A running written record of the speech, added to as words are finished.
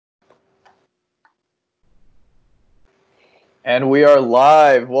And we are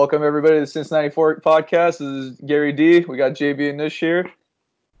live. Welcome everybody to the Cincinnati Fork Podcast. This is Gary D. We got JB and Nish here.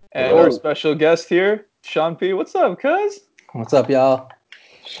 And our special guest here, Sean P. What's up, cuz? What's up, y'all?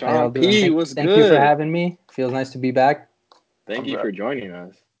 How y'all Sean doing? P, what's Thank good? you for having me. Feels nice to be back. Thank you for joining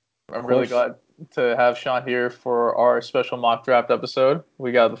us. I'm really glad to have Sean here for our special mock draft episode.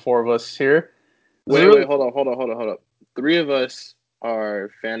 We got the four of us here. Wait, hold up. Three of us are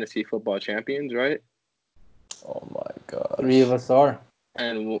fantasy football champions, right? Oh my god. Three of us are.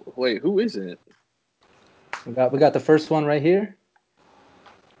 And wait, who isn't? We got the first one right here.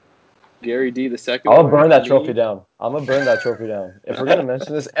 Gary D, the second I'm one. gonna burn that me. trophy down. I'm gonna burn that trophy down. If we're gonna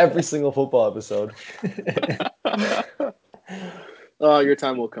mention this every single football episode. Oh, your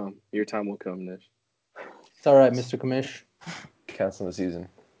time will come. Your time will come, Nish. It's all right, Mr. Commish. Cancel the season.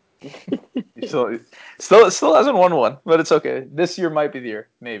 He still hasn't won one, but it's okay. This year might be the year.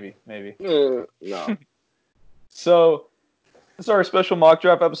 Maybe. No. So, this is our special mock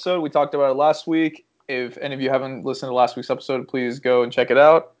draft episode. We talked about it last week. If any of you haven't listened to last week's episode, please go and check it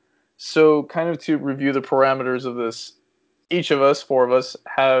out. So, kind of to review the parameters of this, each of us, four of us,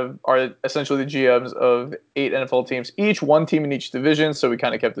 are essentially the GMs of 8 NFL teams, each one team in each division. So we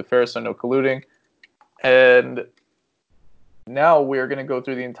kind of kept it fair, so no colluding. And now we're going to go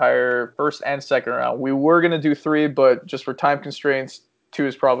through the entire first and second round. We were going to do 3, but just for time constraints, 2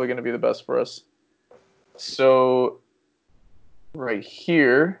 is probably going to be the best for us. So, right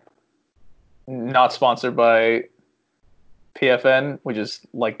here, not sponsored by PFN, we just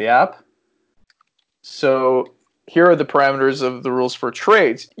like the app. So, here are the parameters of the rules for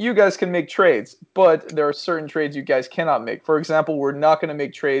trades. You guys can make trades, but there are certain trades you guys cannot make. For example, we're not going to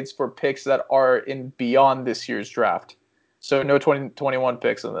make trades for picks that are in beyond this year's draft. So, no 2021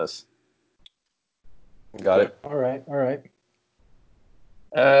 picks in this. Got it. All right.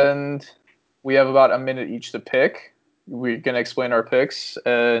 And we have about a minute each to pick. We're going to explain our picks.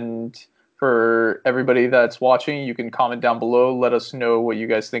 And for everybody that's watching, you can comment down below. Let us know what you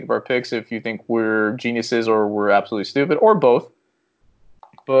guys think of our picks, if you think we're geniuses or we're absolutely stupid, or both.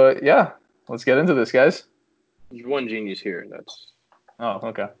 But yeah, let's get into this, guys. There's one genius here. Oh,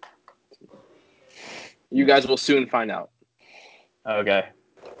 okay. You guys will soon find out. Okay,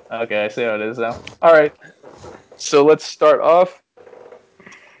 I see how it is now. All right. So let's start off.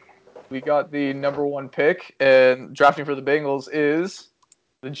 We got the number 1 pick, and drafting for the Bengals is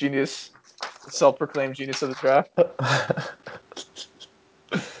the genius, self-proclaimed genius of the draft.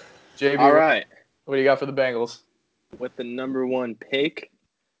 JB, All right. what do you got for the Bengals? With the number 1 pick,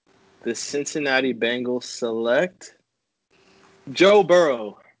 the Cincinnati Bengals select Joe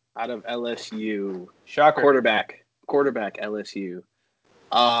Burrow out of LSU. Shocker. Quarterback LSU.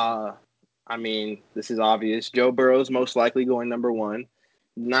 I mean, this is obvious. Joe Burrow's most likely going number 1.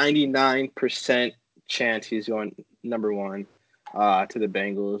 99% chance he's going number 1 to the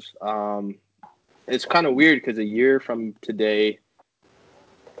Bengals. It's kind of weird because a year from today,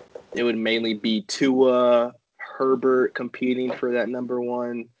 it would mainly be Tua, Herbert competing for that number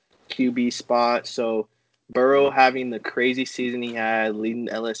 1 QB spot. So Burrow having the crazy season he had, leading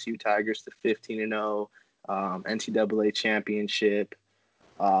the LSU Tigers to 15-0, NCAA championship,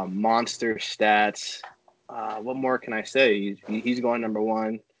 monster stats. What more can I say? He's going number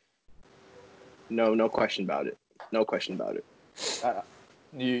 1. No question about it. No question about it.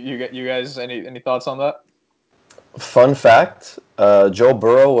 You guys any thoughts on that? Fun fact: Joe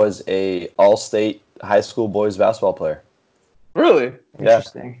Burrow was a all-state high school boys basketball player. Really?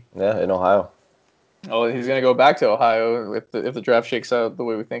 Interesting. Yeah, in Ohio. Oh, he's gonna go back to Ohio if the draft shakes out the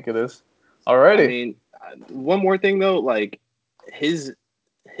way we think it is. Alrighty. I mean, one more thing though, like his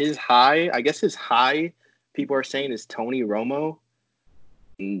high. I guess his high. People are saying is Tony Romo.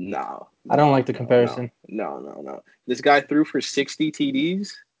 No, I don't like the comparison. No. This guy threw for 60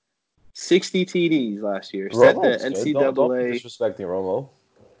 TDs. 60 TDs last year. Set the Romo's good. Don't be NCAA. disrespecting Romo.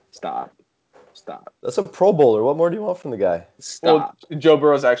 Stop. That's a Pro Bowler. What more do you want from the guy? Stop. Well, Joe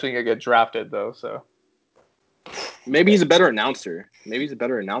Burrow's actually gonna get drafted though, so Maybe he's a better announcer. Maybe he's a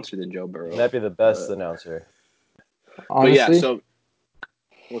better announcer than Joe Burrow. He might be the best announcer. Honestly, but yeah, so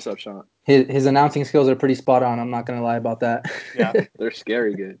what's up, Sean? his announcing skills are pretty spot on. I'm not gonna lie about that. yeah. They're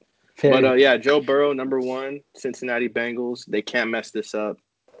scary good. Very. But yeah, Joe Burrow, number 1, Cincinnati Bengals. They can't mess this up.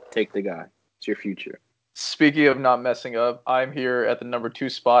 Take the guy. It's your future. Speaking of not messing up, I'm here at the number 2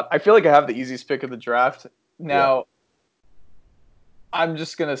 spot. I feel like I have the easiest pick of the draft. Now, I'm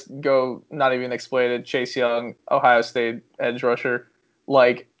just going to go, not even explain it. Chase Young, Ohio State edge rusher.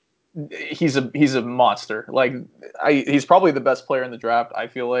 Like, he's a monster. Like, he's probably the best player in the draft, I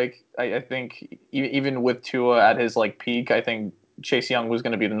feel like. I think even with Tua at his, like, peak, I think Chase Young was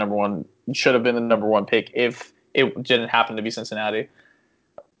going to be should have been the number 1 pick if it didn't happen to be Cincinnati.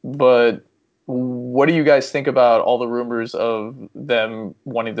 But what do you guys think about all the rumors of them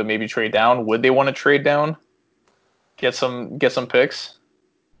wanting to maybe trade down? Would they want to trade down? Get some picks?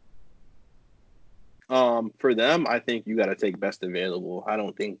 For them, I think you got to take best available. I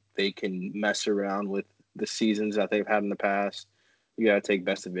don't think they can mess around with the seasons that they've had in the past. You got to take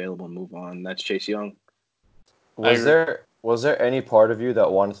best available and move on. That's Chase Young. Was there any part of you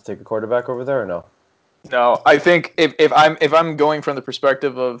that wanted to take a quarterback over there or no? No, I think if I'm going from the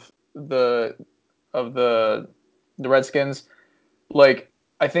perspective of the Redskins, like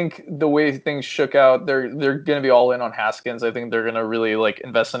I think the way things shook out, they're going to be all in on Haskins. I think they're going to really like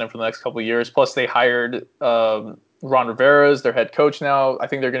invest in him for the next couple of years. Plus, they hired Ron Rivera as their head coach now. I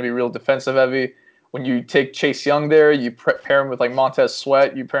think they're going to be real defensive heavy. When you take Chase Young there, you pair him with like Montez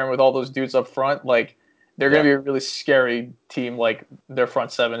Sweat, you pair him with all those dudes up front, like they're going to be a really scary team. Like their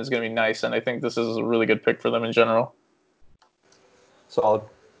front seven is going to be nice, and I think this is a really good pick for them in general. Solid.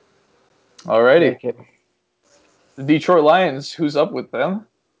 Alrighty. The Detroit Lions, who's up with them?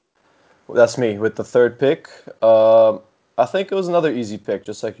 That's me with the third pick. I think it was another easy pick,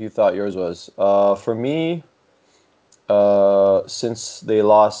 just like you thought yours was. For me, since they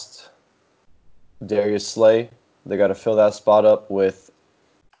lost Darius Slay, they got to fill that spot up with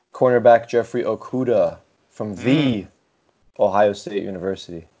cornerback Jeffrey Okudah from the Ohio State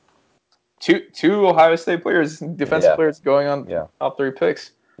University. Two Ohio State players, defensive players going on top 3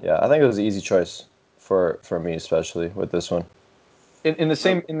 picks. Yeah, I think it was an easy choice for me, especially with this one. In the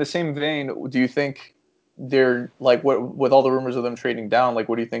same vein, do you think they're like with all the rumors of them trading down? Like,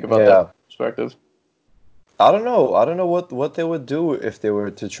 what do you think about that perspective? I don't know what they would do if they were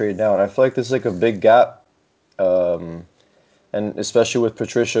to trade down. I feel like there's like a big gap, and especially with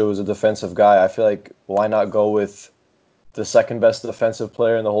Patricia, who's a defensive guy. I feel like why not go with the second best defensive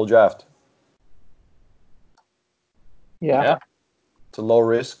player in the whole draft? Yeah. It's a low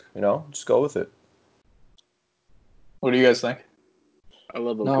risk, just go with it. What do you guys think? I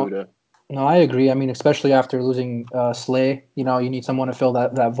love Okudah. No, I agree. I mean, especially after losing Slay, you need someone to fill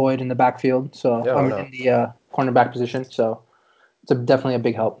that void in the backfield. So in the cornerback position. So it's definitely a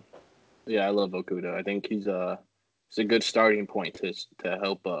big help. Yeah, I love Okudah. I think he's a good starting point to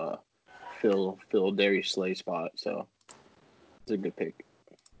help fill Darius Slay's spot. So it's a good pick.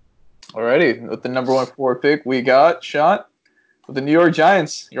 Alrighty, with the number 1 pick, we got Sean with the New York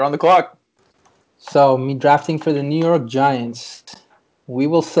Giants. You're on the clock. So me drafting for the New York Giants, we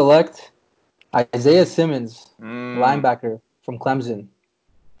will select Isaiah Simmons, linebacker from Clemson.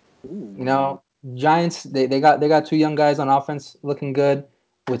 Ooh. Giants they got 2 young guys on offense looking good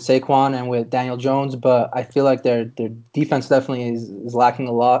with Saquon and with Daniel Jones, but I feel like their defense definitely is lacking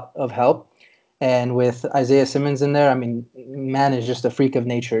a lot of help. And with Isaiah Simmons in there, I mean, man is just a freak of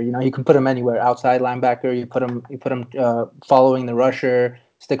nature. You can put him anywhere, outside linebacker. You put him following the rusher,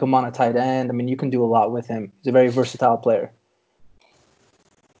 stick him on a tight end. I mean, you can do a lot with him. He's a very versatile player.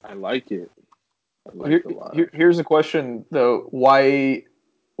 I like it. Here's a question though: why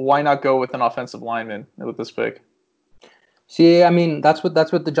not go with an offensive lineman with this pick? See, I mean, that's what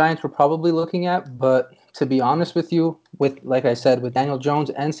the Giants were probably looking at. But to be honest with you, like I said, with Daniel Jones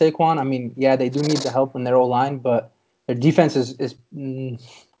and Saquon, I mean, yeah, they do need the help in their O-line, but their defense is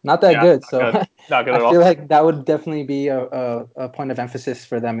not that good. So not good I feel like that would definitely be a point of emphasis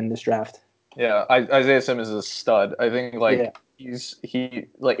for them in this draft. Yeah, Isaiah Simmons is a stud. I think it's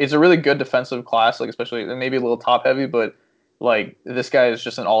a really good defensive class, like especially maybe a little top heavy, but like this guy is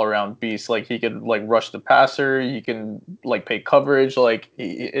just an all around beast. Like he could like rush the passer, he can like pay coverage. Like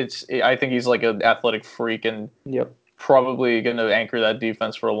I think he's like an athletic freak and probably going to anchor that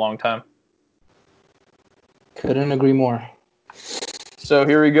defense for a long time. Couldn't agree more. So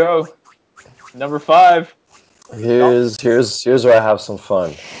here we go, number 5. Here's where I have some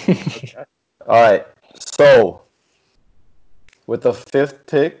fun. Okay. All right, so with the 5th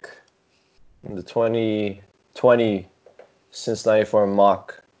pick in the 2020 Cincinnati for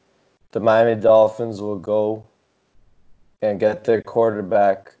mock, the Miami Dolphins will go and get their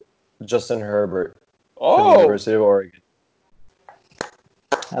quarterback Justin Herbert from the University of Oregon.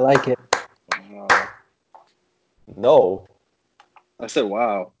 I like it. No. I said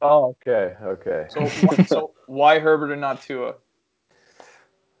wow. Oh, okay. So why Herbert and not Tua?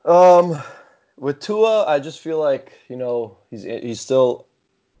 With Tua, I just feel like, he's still,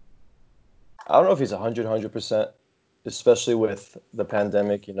 I don't know if he's 100%, especially with the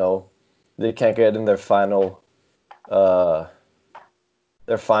pandemic, they can't get in their final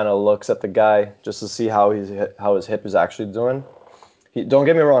looks at the guy just to see how his hip is actually doing. Don't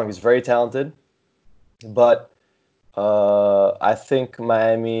get me wrong, he's very talented, but I think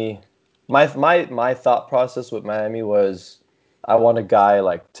Miami my thought process with Miami was, I want a guy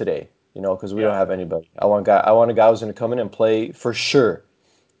like today, because we don't have anybody. I want a guy who's going to come in and play for sure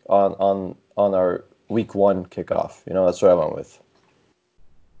on our week 1 kickoff. That's what I went with.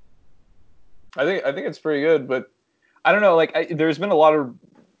 I think it's pretty good, but I don't know. Like, there's been a lot of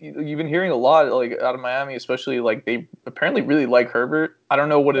you've been hearing a lot like out of Miami, especially like they apparently really like Herbert. I don't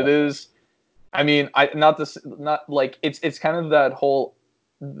know what it is. I mean, not like it's kind of that whole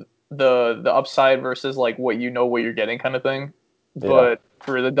the upside versus like what you're getting kind of thing. But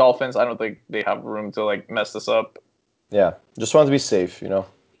for the Dolphins, I don't think they have room to like mess this up. Yeah, just want to be safe, It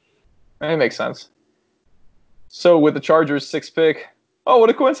makes sense. So with the Chargers 6th pick, oh, what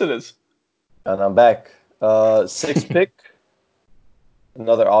a coincidence! And I'm back. 6th pick,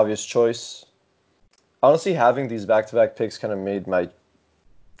 another obvious choice. Honestly, having these back-to-back picks kind of made my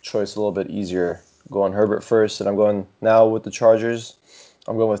choice a little bit easier. Going Herbert first, and I'm going now with the Chargers.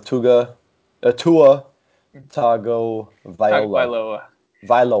 I'm going with Tua Tagovailoa.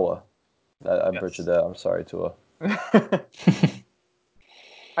 Vailoa. I butchered that. I'm sorry, Tua.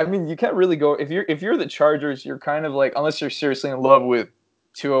 I mean, you can't really go if you're the Chargers. You're kind of like, unless you're seriously in love with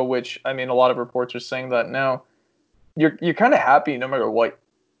Tua, which I mean, a lot of reports are saying that now. You're kind of happy no matter what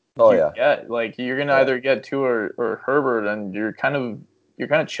you get. Like, you're gonna either get Tua or Herbert, and you're kind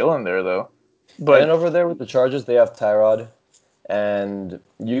of chilling there though. But and over there with the Chargers, they have Tyrod, and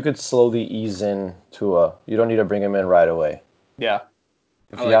you could slowly ease in Tua. You don't need to bring him in right away. Yeah,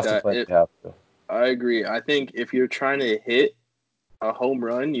 if you have to play, you have to. I agree. I think if you're trying to hit a home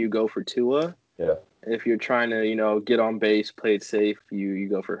run, you go for Tua. Yeah. If you're trying to, get on base, play it safe, you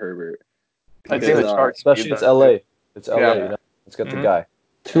go for Herbert. I'd say the Chargers, especially it's LA. It's LA. Yeah. Let's get the guy.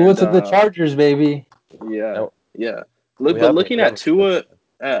 Tua to the Chargers, baby. Yeah, yeah. Looking at Tua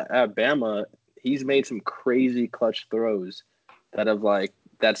at Bama, he's made some crazy clutch throws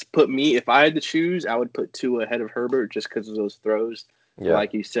that's put me. If I had to choose, I would put Tua ahead of Herbert just because of those throws. Yeah.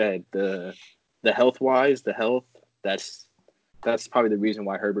 Like you said, the health that's probably the reason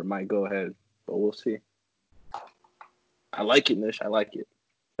why Herbert might go ahead, but we'll see. I like it, Nish. I like it.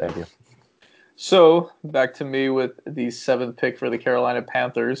 Thank you. So back to me with the 7th pick for the Carolina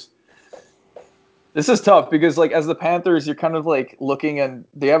Panthers. This is tough because, like, as the Panthers, you're kind of like looking, and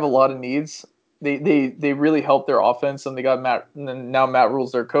they have a lot of needs. They really help their offense, and they got Matt. And now Matt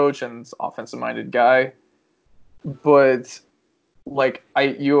Rule's their coach, and it's an offensive-minded guy. But like,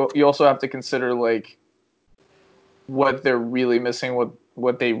 you also have to consider like what they're really missing.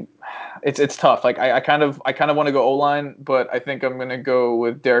 It's tough. Like, I kind of want to go O-line, but I think I'm gonna go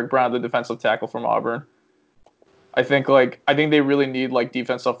with Derek Brown, the defensive tackle from Auburn. I think they really need like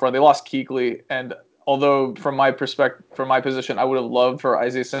defense up front. They lost Kuechly, and although from my position, I would have loved for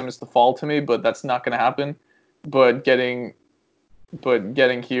Isaiah Simmons to fall to me, but that's not going to happen. But getting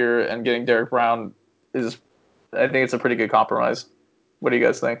here and getting Derek Brown I think it's a pretty good compromise. What do you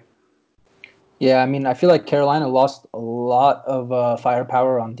guys think? Yeah, I mean, I feel like Carolina lost a lot of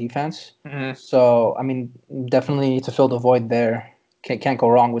firepower on defense. Mm-hmm. So, I mean, definitely to fill the void there. Can't go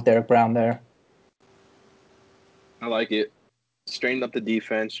wrong with Derek Brown there. I like it. Straightened up the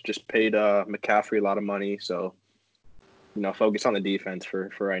defense. Just paid McCaffrey a lot of money, so focus on the defense for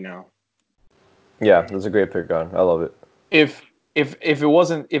right now. Yeah, that's a great pick on. I love it. If it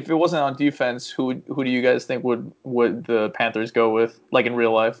wasn't on defense, who do you guys think would the Panthers go with, like, in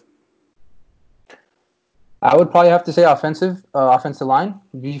real life? I would probably have to say offensive line.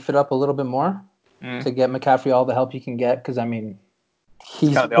 Beef it up a little bit more to get McCaffrey all the help he can get, because I mean,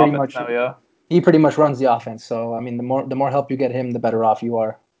 he's kind of pretty much now, yeah. He pretty much runs the offense. So I mean, the more help you get him, the better off you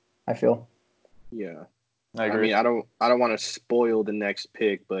are, I feel. Yeah. I agree. I mean, I don't want to spoil the next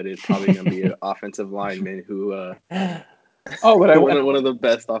pick, but it's probably going to be an offensive lineman who but one of the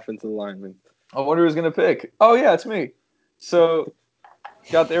best offensive linemen. I wonder who's going to pick. Oh yeah, it's me. So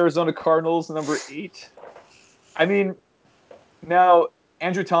got the Arizona Cardinals, number 8. I mean, now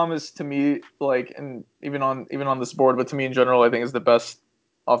Andrew Thomas, to me, like, and even on this board, but to me in general, I think is the best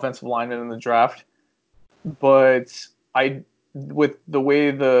offensive lineman in the draft. But with the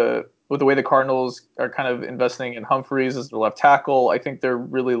way the Cardinals are kind of investing in Humphreys as their left tackle, I think they're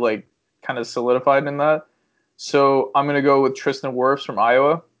really like kind of solidified in that. So I'm gonna go with Tristan Wirfs from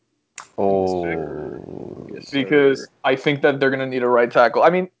Iowa. Oh, yes, because I think that they're gonna need a right tackle. I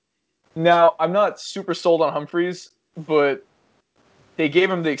mean, now I'm not super sold on Humphreys, but they gave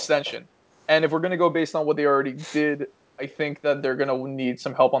him the extension, and if we're gonna go based on what they already did, I think that they're gonna need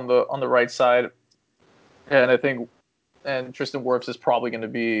some help on the right side, and I think Tristan Wirfs is probably going to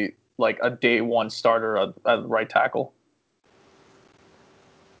be like a day one starter at right tackle.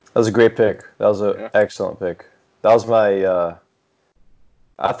 That was a great pick. That was an excellent pick. That was my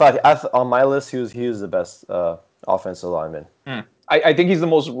On my list he was the best offensive lineman. I think he's the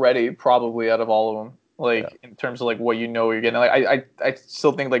most ready probably out of all of them. Like Yeah. in terms of like what you know you're getting. Like I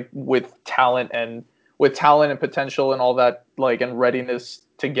still think like with talent and potential and all that like and readiness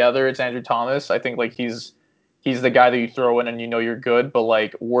together, it's Andrew Thomas. I think like he's the guy that you throw in and you know you're good. But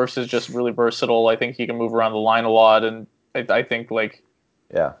like Wirfs is just really versatile. I think he can move around the line a lot, and I think like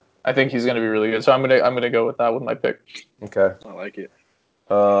Yeah. I think he's gonna be really good. So I'm gonna go with that with my pick. Okay. I like it.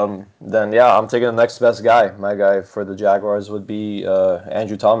 Then yeah, I'm taking the next best guy. My guy for the Jaguars would be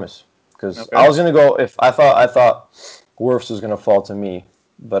Andrew Thomas, because Okay. I was gonna go if I thought Wirfs was gonna fall to me,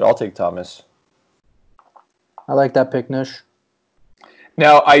 but I'll take Thomas. I like that pick, Nish.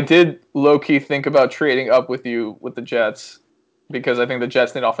 Now, I did low-key think about trading up with you with the Jets because I think the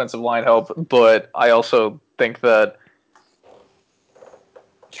Jets need offensive line help, but I also think that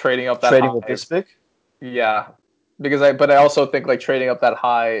trading up that Trading high, with this pick. yeah, but I also think like trading up that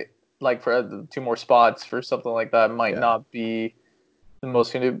high, like for 2 more spots for something like that might Yeah. not be the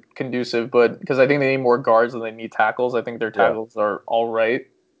most conducive, but because I think they need more guards than they need tackles. I think their tackles are all right,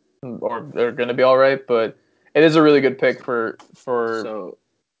 or they're going to be all right, but it is a really good pick for So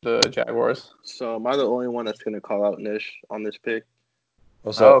the Jaguars. so am I the only one that's gonna call out Nish on this pick?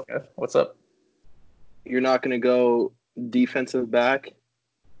 What's Oh, up? okay. What's up? You're not gonna go defensive back.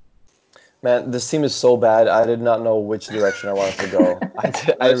 Man, this team is so bad. I did not know which direction I wanted to go. That's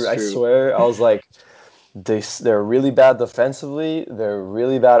I true. swear, I was like, they're really bad defensively. They're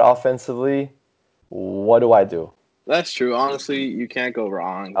really bad offensively. What do I do? That's true. Honestly, you can't go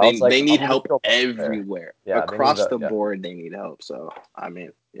wrong. I was like, They I'm need gonna help go back there. everywhere. Yeah, they need Across that. the Yeah. board they need help. So I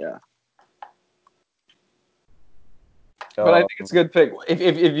mean, yeah. But I think it's a good pick. If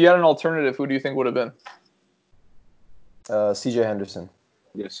you had an alternative, who do you think would have been? C.J. Henderson.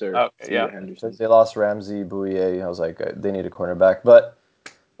 Yes, sir. Okay, yeah. C.J. Henderson. Since they lost Ramsey, Bouye, I was like, they need a cornerback. But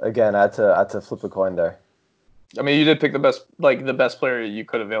again, I had to flip a coin there. I mean, you did pick the best player you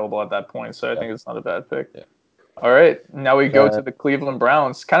could available at that point, so I think it's not a bad pick. Yeah. All right, now we go to the Cleveland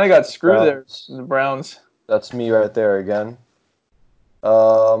Browns. Kind of got screwed there. The Browns. That's me right there again.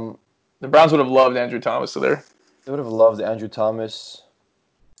 The Browns would have loved Andrew Thomas there. They would have loved Andrew Thomas,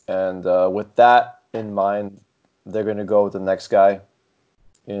 and with that in mind, they're gonna go with the next guy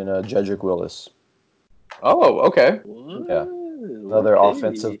in Jedrick Willis. Oh, okay. What? Yeah, another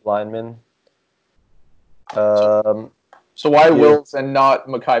offensive lineman. So why Wills and not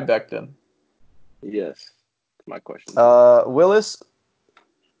Mekhi Becton? Yes, my question. Willis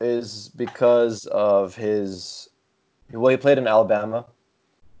is because of his. Well, he played in Alabama,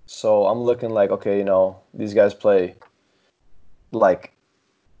 so I'm looking like, okay, these guys play like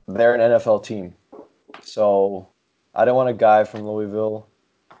they're an NFL team. So I don't want a guy from Louisville.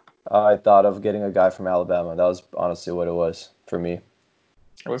 I thought of getting a guy from Alabama. That was honestly what it was for me.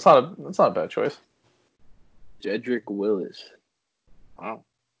 Well, it's not a bad choice. Jedrick Willis. Wow.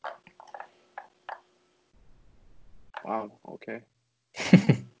 Wow. Okay.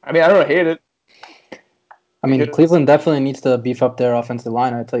 I mean, I don't hate it. I mean, Cleveland definitely needs to beef up their offensive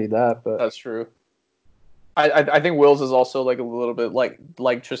line. I tell you that. But that's true. I think Wills is also like a little bit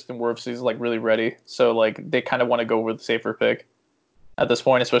like Tristan Wirfs. He's like really ready, so like they kind of want to go with the safer pick at this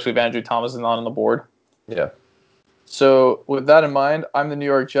point, especially if Andrew Thomas is not on the board. Yeah. So with that in mind, I'm the New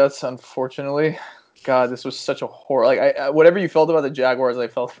York Jets. Unfortunately, God, this was such a horror. Like whatever you felt about the Jaguars, I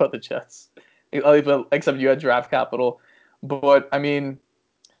felt about the Jets. Except you had draft capital, but I mean,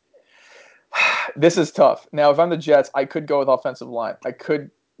 this is tough. Now, if I'm the Jets, I could go with offensive line. I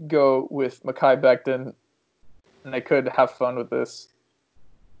could go with Mekhi Becton, and I could have fun with this.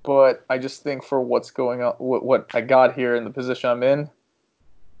 But I just think for what's going on, what I got here in the position I'm in,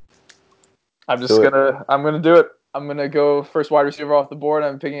 I'm gonna do it. I'm gonna go first wide receiver off the board.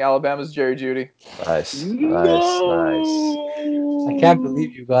 I'm picking Alabama's Jerry Jeudy. Nice. I can't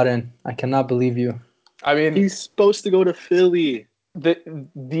believe you got in. I cannot believe you. I mean, he's supposed to go to Philly.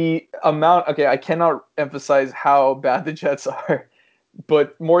 The amount. Okay, I cannot emphasize how bad the Jets are,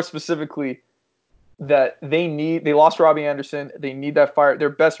 but more specifically, that they lost Robbie Anderson. They need that fire. Their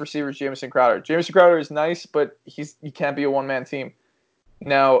best receiver is Jamison Crowder. Jamison Crowder is nice, but he can't be a one-man team.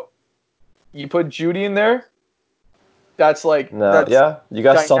 Now, you put Jeudy in there. That's like you got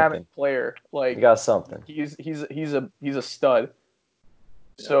dynamic something. Player. Like you got something. He's a stud.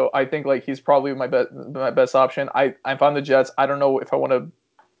 So I think like he's probably my best option. If I'm the Jets, I don't know if I want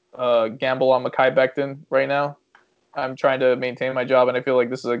to gamble on Mekhi Becton right now. I'm trying to maintain my job, and I feel like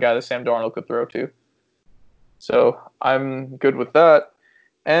this is a guy that Sam Darnold could throw to. So I'm good with that.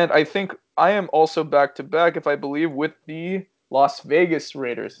 And I think I am also back-to-back, if I believe, with the Las Vegas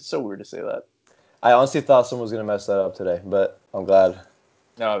Raiders. It's so weird to say that. I honestly thought someone was going to mess that up today, but I'm glad.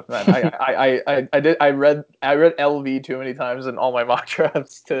 No, man, I read LV too many times in all my mock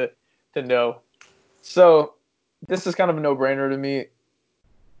drafts to know. So this is kind of a no-brainer to me.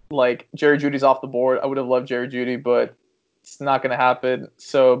 Like Jerry Judy's off the board. I would have loved Jerry Judy, but it's not going to happen.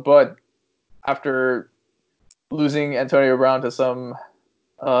 So, but after losing Antonio Brown to some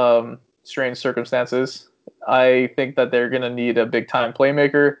strange circumstances, I think that they're going to need a big-time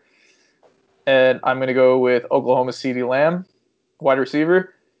playmaker, and I'm going to go with Oklahoma CeeDee Lamb, wide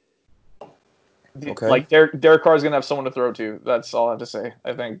receiver. Okay. Like Derek Carr is going to have someone to throw to. That's all I have to say.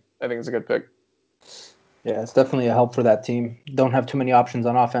 I think it's a good pick. Yeah, it's definitely a help for that team. Don't have too many options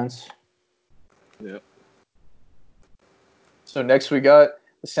on offense. Yeah. So next we got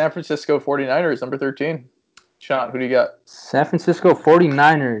the San Francisco 49ers, number 13. Sean, who do you got? San Francisco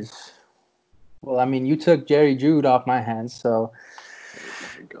 49ers. Well, I mean, you took Jerry Jude off my hands, so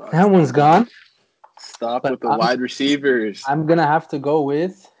that one's gone. Stop But with the wide receivers. I'm going to have to go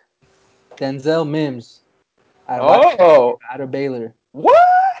with Denzel Mims out of Baylor. What?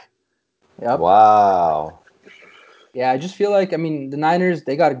 Yep. Wow. Yeah, I just feel like, I mean, the Niners,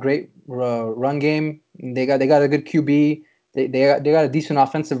 they got a great run game. They got a good QB. They got a decent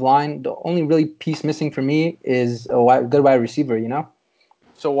offensive line. The only really piece missing for me is a good wide receiver, you know?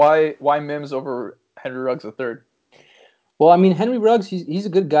 So why Mims over Henry Ruggs III? Well, I mean, Henry Ruggs, he's a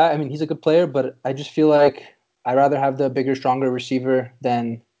good guy. I mean, he's a good player, but I just feel like I'd rather have the bigger, stronger receiver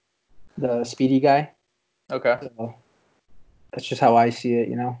than the speedy guy. Okay. So that's just how I see it,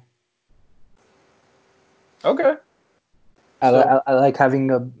 you know? Okay. I like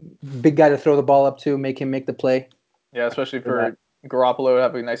having a big guy to throw the ball up to, make him make the play. Yeah, especially for Garoppolo to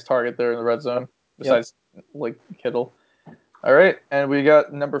have a nice target there in the red zone, besides like Kittle. All right, and we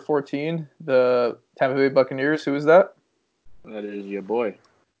got number 14, the Tampa Bay Buccaneers. Who is that? That is your boy.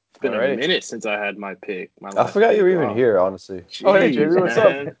 It's been a minute since I had my pick. I forgot you were even here, honestly. Jeez, oh, hey, JB, what's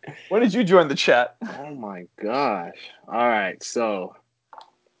up? When did you join the chat? Oh, my gosh. All right, so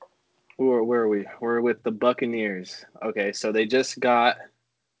where are we? We're with the Buccaneers. Okay, so they just got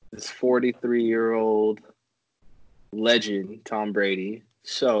this 43-year-old legend, Tom Brady.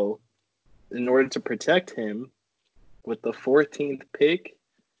 So in order to protect him, with the 14th pick,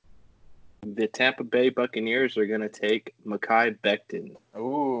 the Tampa Bay Buccaneers are going to take Mekhi Becton.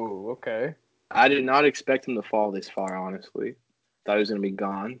 Ooh, okay. I did not expect him to fall this far, honestly. Thought he was going to be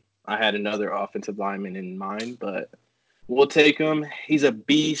gone. I had another offensive lineman in mind, but we'll take him. He's a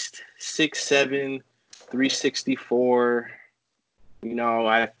beast, 6'7", 364. You know,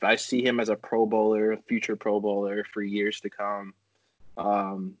 I see him as a Pro Bowler, a future Pro Bowler for years to come.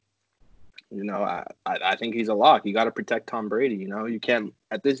 You know, I think he's a lock. You got to protect Tom Brady. You know, you can't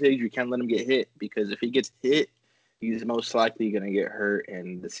at this age. You can't let him get hit because if he gets hit, he's most likely going to get hurt,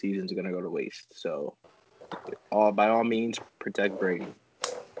 and the season's going to go to waste. So, by all means, protect Brady.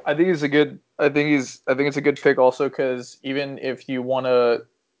 I think it's a good. I think it's a good pick also because even if you want to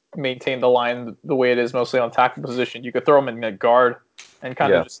maintain the line the way it is, mostly on tackle position, you could throw him in a guard and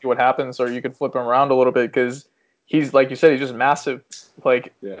kind of just see what happens, or you could flip him around a little bit because he's like you said, he's just massive.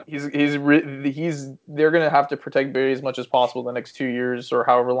 Like they're gonna have to protect Barry as much as possible the next 2 years or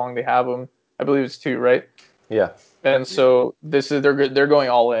however long they have him. I believe it's 2, right? Yeah. And so they're going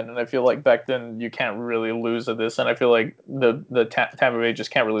all in, and I feel like Becton you can't really lose at this, and I feel like the Tampa Bay just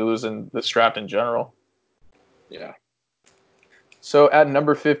can't really lose in this draft in general. Yeah. So at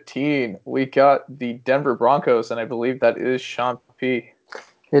number 15, we got the Denver Broncos, and I believe that is Sean P.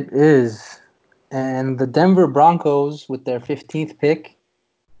 It is. And the Denver Broncos, with their 15th pick,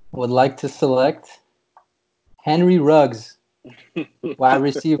 would like to select Henry Ruggs, wide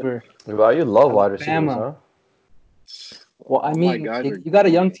receiver. Wow, you love wide receivers, huh? Well, I mean, you got a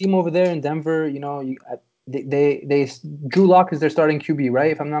young team over there in Denver. You know, they Drew Lock is their starting QB,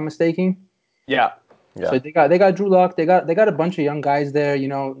 right? If I'm not mistaken. Yeah. So they got Drew Lock. They got a bunch of young guys there. You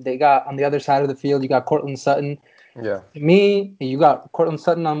know, they got on the other side of the field. You got Cortland Sutton. Yeah. To me, you got Cortland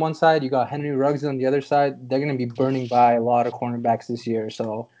Sutton on one side. You got Henry Ruggs on the other side. They're going to be burning by a lot of cornerbacks this year.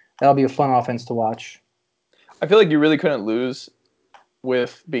 So that'll be a fun offense to watch. I feel like you really couldn't lose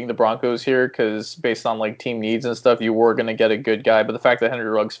with being the Broncos here because based on like team needs and stuff, you were going to get a good guy. But the fact that Henry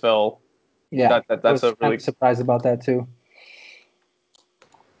Ruggs fell, that's a really surprised about that too.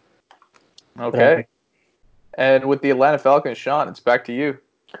 Okay. And with the Atlanta Falcons, Sean, it's back to you.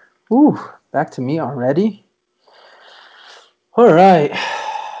 Ooh, back to me already? All right.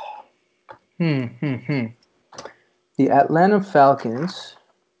 The Atlanta Falcons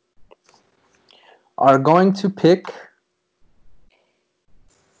are going to pick.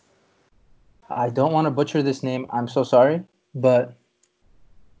 I don't want to butcher this name. I'm so sorry, but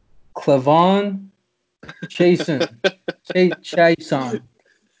Clavon Chason.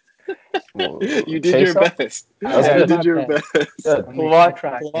 You did your Chason? best. That's Yeah, You good. did your not bad. best. Good. I mean, I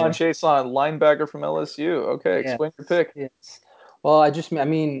tried. Kawan Chason, linebacker from LSU. Okay, Yeah. explain your pick. Yes. Well, I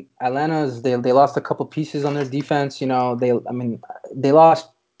mean, Atlanta's they lost a couple pieces on their defense. You know, they lost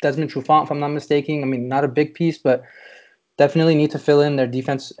Desmond Trufant, if I'm not mistaken. I mean, not a big piece, but definitely need to fill in their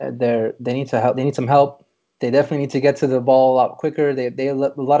defense. They need to help. They need some help. They definitely need to get to the ball a lot quicker. A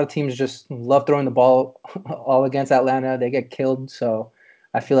lot of teams just love throwing the ball all against Atlanta. They get killed. So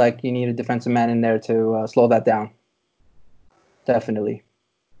I feel like you need a defensive man in there to slow that down. Definitely.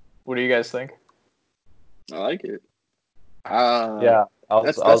 What do you guys think? I like it. Yeah, I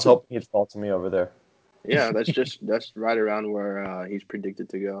was that's hoping he'd fall to me over there. Yeah, that's right around where he's predicted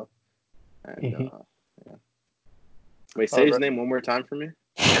to go. And Mhm. yeah. Wait, say his name one more time for me.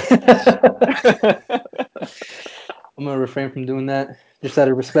 I'm gonna refrain from doing that just out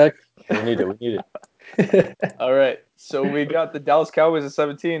of respect. We need it. We need it. All right. So we got the Dallas Cowboys at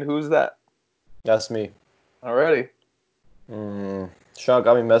 17. Who's that? That's me. Alrighty. Sean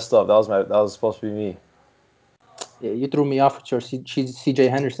got me messed up. That was supposed to be me. Yeah, you threw me off with your CJ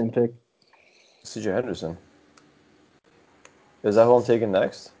Henderson pick. CJ Henderson. Is that who I'm taking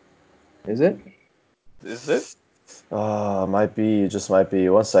next? Is it? Is it? Might be. Just might be.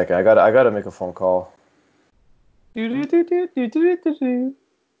 1 second. I gotta make a phone call. How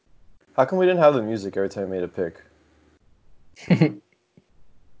come we didn't have the music every time we made a pick? we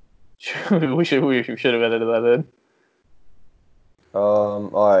should have edited that in. All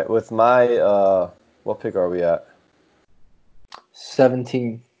right. With my what pick are we at?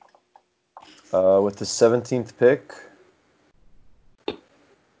 17. With the 17th pick,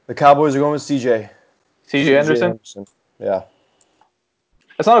 the Cowboys are going with CJ. CJ Henderson? Yeah.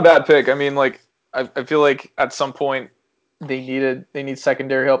 It's not a bad pick. I mean, like, I feel like at some point they need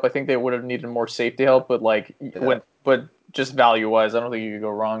secondary help. I think they would have needed more safety help, but but just value wise, I don't think you could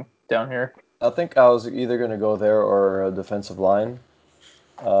go wrong down here. I think I was either going to go there or a defensive line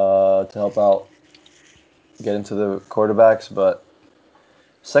to help out, get into the quarterbacks, but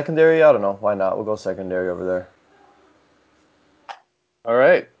secondary, I don't know. Why not? We'll go secondary over there. All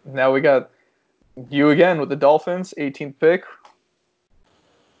right. Now we got you again with the Dolphins, 18th pick.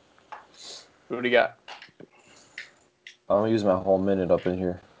 What do you got? I'm going to use my whole minute up in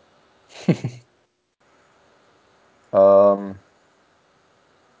here.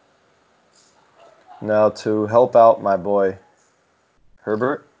 Now to help out my boy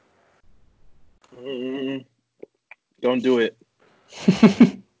Herbert. Don't do it.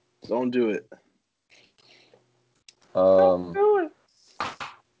 Don't do it. I'm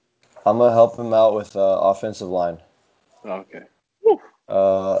gonna help him out with offensive line. Okay.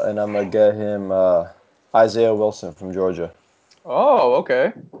 And I'm gonna get him Isaiah Wilson from Georgia. Oh,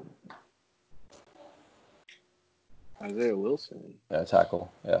 okay. Isaiah Wilson. Yeah,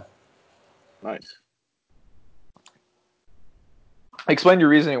 tackle. Yeah. Nice. Explain your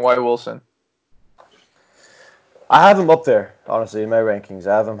reasoning why Wilson. I have him up there, honestly, in my rankings.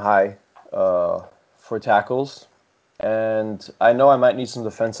 I have him high for tackles. And I know I might need some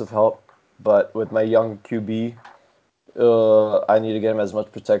defensive help, but with my young QB, I need to get him as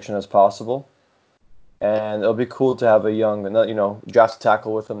much protection as possible. And it'll be cool to have a young, draft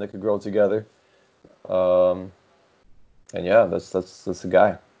tackle with him that could grow together. And yeah, that's the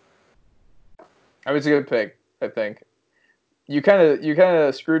guy. I was a good pick, I think. You kind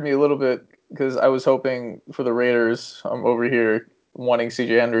of screwed me a little bit because I was hoping for the Raiders. I'm over here wanting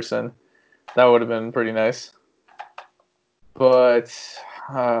CJ Henderson. That would have been pretty nice. But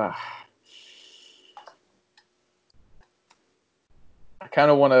I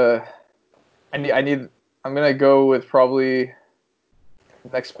kind of want to. I need. I'm gonna go with probably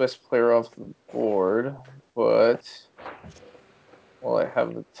next best player off the board. But while I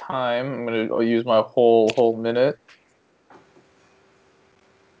have the time, I'll use my whole minute.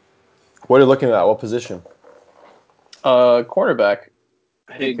 What are you looking at? What position? Cornerback.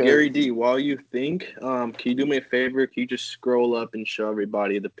 Hey, Gary D, while you think, can you do me a favor? Can you just scroll up and show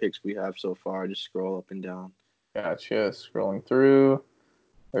everybody the picks we have so far? Just scroll up and down. Gotcha. Scrolling through.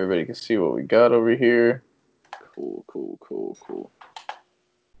 Everybody can see what we got over here. Cool.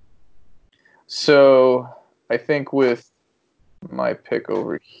 So I think with my pick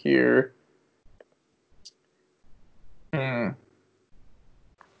over here, I'm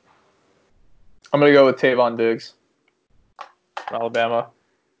going to go with Tavon Diggs from Alabama.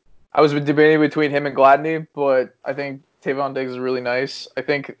 I was debating between him and Gladney, but I think Tavon Diggs is really nice. I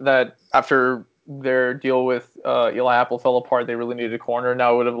think that after their deal with Eli Apple fell apart, they really needed a corner.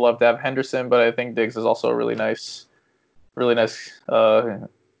 Now I would have loved to have Henderson, but I think Diggs is also a really nice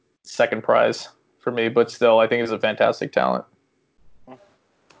second prize for me. But still, I think he's a fantastic talent.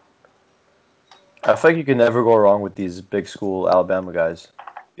 I feel like you can never go wrong with these big school Alabama guys.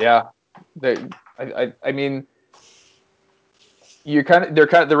 Yeah, I mean,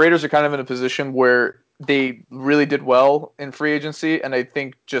 the Raiders are kind of in a position where they really did well in free agency, and I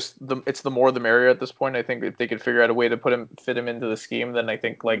think it's the more the merrier at this point. I think if they could figure out a way to fit him into the scheme, then I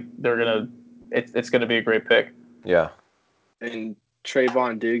think like it's gonna be a great pick. Yeah. And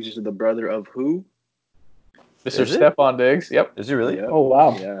Trayvon Diggs is the brother of who? Mr. Stephon Diggs. Yep. Is he really? Yep. Oh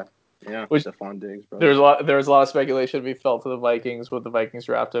wow. Yeah. Which, Stephon Diggs, bro. There's a lot of speculation to be felt to the Vikings. Would the Vikings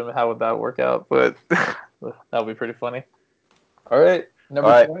draft him? How would that work out? But that would be pretty funny. All right,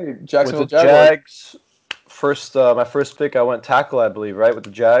 number 20, Jacksonville with the Jaguars. Jags. My first pick, I went tackle, I believe, right? With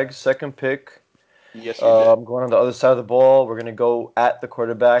the Jags. Second pick, Yes, you did. I'm going on the other side of the ball. We're going to go at the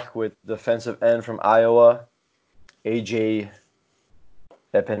quarterback with defensive end from Iowa, AJ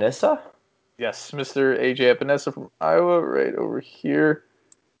Epinesa. Yes, Mr. AJ Epinesa from Iowa, right over here.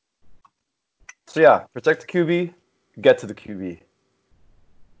 So yeah, protect the QB, get to the QB.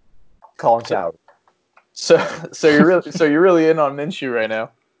 Colin Coward. So you're really in on Minshew right now.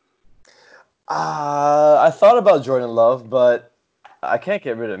 I thought about Jordan Love, but I can't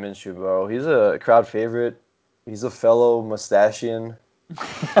get rid of Minshew, bro. He's a crowd favorite. He's a fellow mustachian.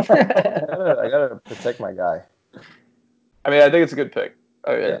 I gotta protect my guy. I mean, I think it's a good pick.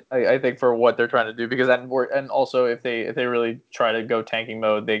 I think for what they're trying to do, because and also if they really try to go tanking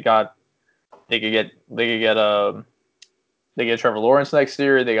mode, they could get Trevor Lawrence next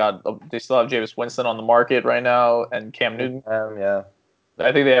year. They still have Jameis Winston on the market right now, and Cam Newton. Yeah.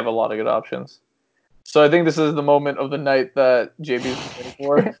 I think they have a lot of good options. So I think this is the moment of the night that JB's waiting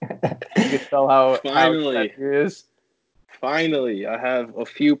for. You can tell how excited he is. Finally, I have a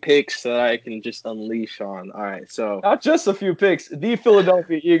few picks that I can just unleash on. All right, so not just a few picks. The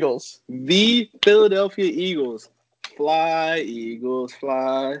Philadelphia Eagles. The Philadelphia Eagles. Fly, Eagles,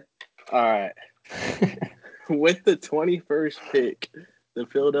 fly. All right. With the 21st pick, the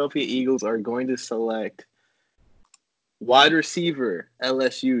Philadelphia Eagles are going to select wide receiver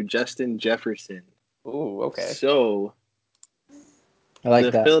LSU Justin Jefferson. Ooh, okay. So I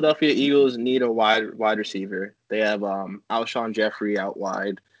like that. Philadelphia Eagles need a wide receiver. They have Alshon Jeffrey out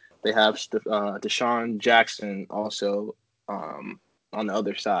wide. They have Deshaun Jackson also on the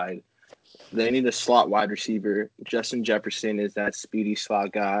other side. They need a slot wide receiver. Justin Jefferson is that speedy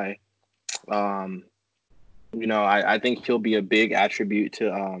slot guy. I think he'll be a big attribute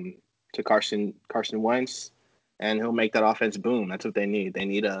to Carson Wentz, and he'll make that offense boom. That's what they need. They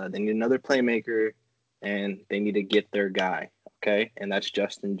need another playmaker, and they need to get their guy. Okay, and that's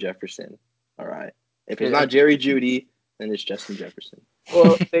Justin Jefferson. All right. If it's not Jerry Jeudy, then it's Justin Jefferson.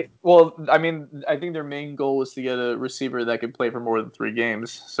 I mean, I think their main goal is to get a receiver that can play for more than 3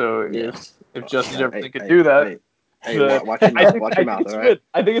 games. So if Justin Jefferson could do that, watch your mouth. Watch your mouth. All right.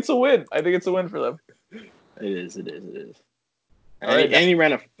 I think it's a win. I think it's a win for them. It is. All right. And he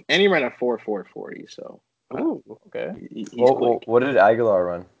ran a 4.40. So. Ooh. Okay. He's quick. What did Aguilar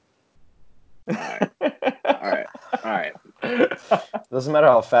run? All right. Doesn't matter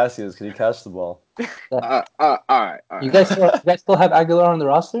how fast he is. Can he catch the ball? All right. You guys still have Aguilar on the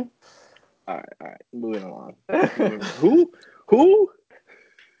roster? All right. Moving along. Who?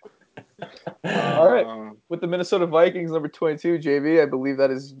 All right. With the Minnesota Vikings, number 22, JV, I believe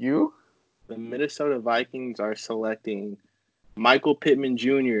that is you. The Minnesota Vikings are selecting Michael Pittman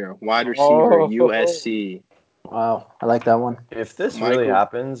Jr., wide receiver, USC. Wow, I like that one. If this really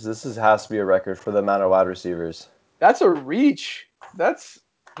happens, has to be a record for the amount of wide receivers. That's a reach. That's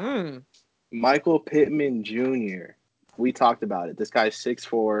Michael Pittman Jr. We talked about it. This guy's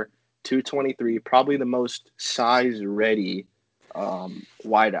 6'4", 223, probably the most size-ready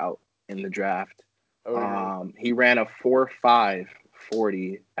wideout in the draft. He ran a 4.5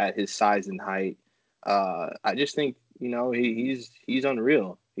 40 at his size and height. I just think he's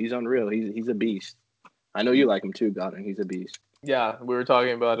unreal. He's unreal. He's a beast. I know you like him too, Goddard. He's a beast. Yeah, we were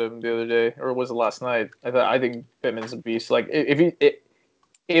talking about him the other day, or was it last night? I think Pittman's a beast. Like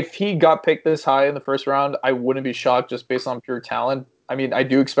if he got picked this high in the first round, I wouldn't be shocked just based on pure talent. I mean, I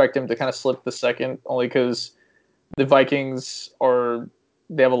do expect him to kind of slip the second, only because the Vikings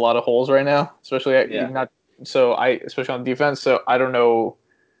they have a lot of holes right now, especially especially on defense. So I don't know,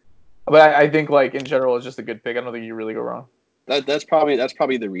 but I think like in general, it's just a good pick. I don't think you really go wrong. That's probably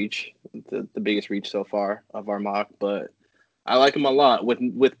the reach, the biggest reach so far of our mock, but I like him a lot.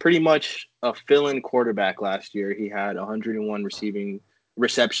 With pretty much a fill-in quarterback last year, he had 101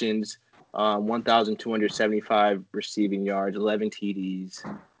 receptions, 1,275 receiving yards, 11 TDs,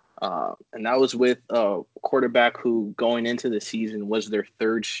 and that was with a quarterback who going into the season was their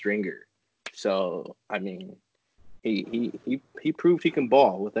third stringer. So I mean, He proved he can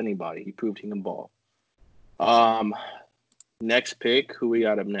ball with anybody. He proved he can ball. Next pick, who we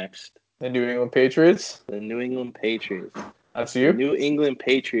got up next? The New England Patriots. The New England Patriots. That's The you. New England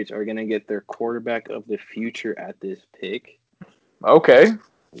Patriots are gonna get their quarterback of the future at this pick. Okay.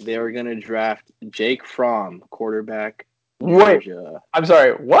 They are gonna draft Jake Fromm, quarterback. Wait. Georgia. I'm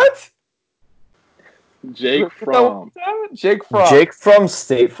sorry. What? Jake Fromm. Jake Fromm. Jake from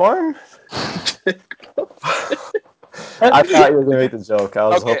State Farm? I thought you were gonna make the joke. I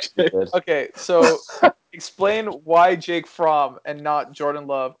was hoping you did. Okay, so explain why Jake Fromm and not Jordan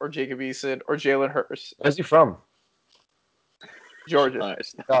Love or Jacob Eason or Jalen Hurts. Where's he from? Georgia.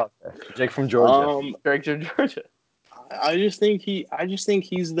 Nice. Oh, okay. Jake from Georgia. Drake from Georgia. I just think he's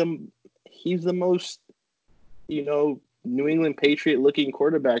the most, New England Patriot looking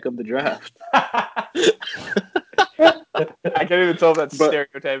quarterback of the draft. I can't even tell if that's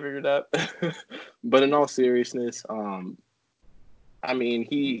stereotyping or not. But in all seriousness, I mean,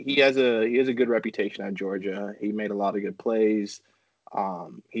 he has a good reputation at Georgia. He made a lot of good plays.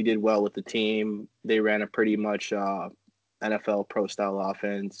 He did well with the team. They ran a pretty much NFL pro style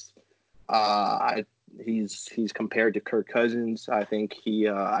offense. He's compared to Kirk Cousins. I think he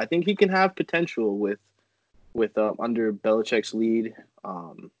can have potential with under Belichick's lead.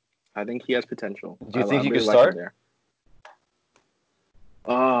 I think he has potential. Do you think he really could start? There.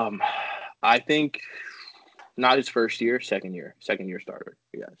 I think not his first year, second year starter.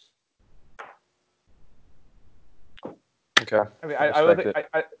 Yes. Okay. I mean, I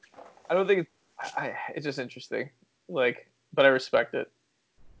don't think it's just interesting, but I respect it.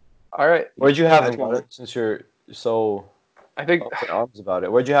 All right. Where'd you have him? Since you're so, I think up in arms about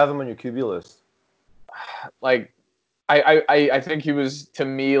it. Where'd you have him on your QB list? I think he was, to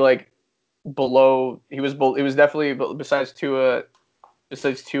me, below. He was definitely, besides Tua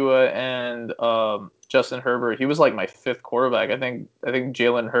and Justin Herbert, he was my fifth quarterback. I think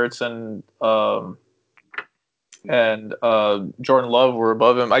Jalen Hurts and Jordan Love were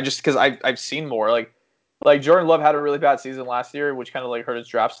above him. Because I've seen more. Like Jordan Love had a really bad season last year, which kind of hurt his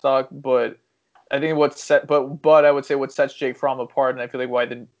draft stock. But I think but I would say what sets Jake Fromm apart, and I feel like why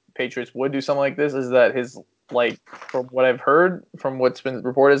the Patriots would do something like this, is that his, from what I've heard, from what's been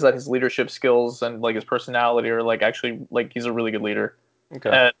reported, is that his leadership skills and his personality are actually he's a really good leader. Okay.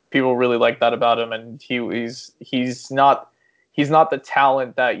 And people really like that about him, and he's not the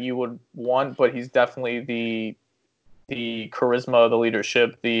talent that you would want, but he's definitely the charisma, the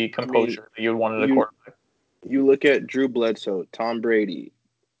leadership, the composure that you would want in a quarterback. You look at Drew Bledsoe, Tom Brady,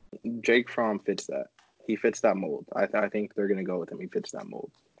 Jake Fromm fits that. He fits that mold. I think they're gonna go with him. He fits that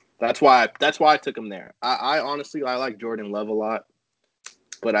mold. That's why I took him there. I honestly like Jordan Love a lot,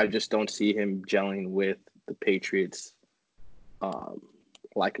 but I just don't see him gelling with the Patriots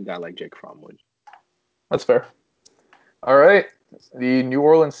like a guy like Jake Fromm would. That's fair. All right, the New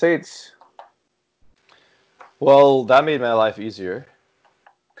Orleans Saints. Well, that made my life easier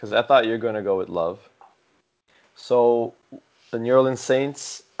because I thought you were going to go with Love. So the New Orleans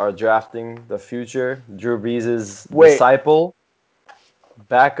Saints are drafting the future Drew Brees' disciple,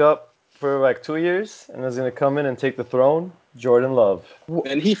 backup for 2 years, and is going to come in and take the throne, Jordan Love.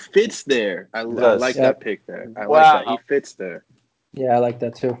 And he fits there. I like that pick there. I like that. He fits there. Yeah, I like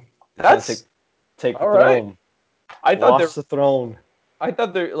that too. That's take the Right. throne. I thought the throne. I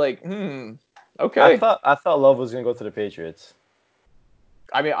thought they're okay. I thought Love was gonna go to the Patriots.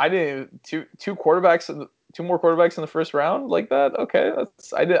 I mean, I didn't two more quarterbacks in the first round like that. Okay,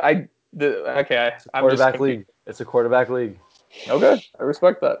 I'm quarterback league. It's a quarterback league. Okay, I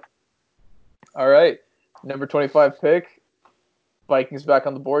respect that. All right, number 25 pick. Vikings back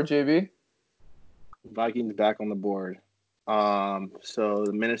on the board, JB. Vikings back on the board. So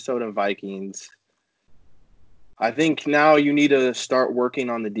the Minnesota Vikings. I think now you need to start working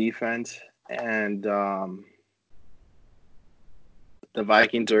on the defense, and the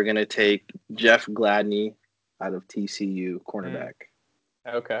Vikings are going to take Jeff Gladney out of TCU, cornerback.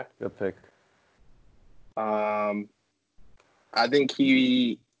 Okay, good pick. I think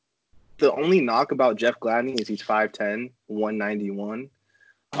the only knock about Jeff Gladney is he's 5'10", 191.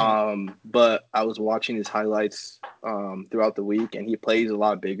 But I was watching his highlights throughout the week, and he plays a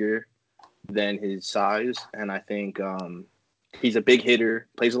lot bigger than his size. And I think he's a big hitter,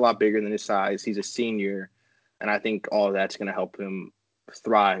 plays a lot bigger than his size. He's a senior, and I think all of that's going to help him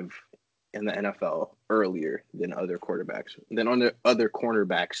thrive in the NFL earlier than other cornerbacks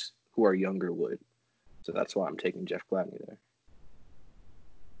who are younger would. So that's why I'm taking Jeff Gladney there.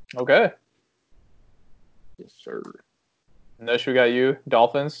 Okay. Yes, sir. Next, we got you,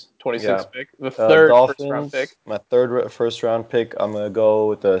 Dolphins, 26th pick. The third Dolphins, first-round pick. My third first-round pick, I'm going to go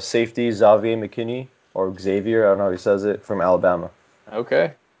with the safety, Xavier McKinney or Xavier, I don't know how he says it, from Alabama.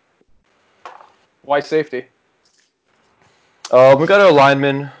 Okay. Why safety? We got a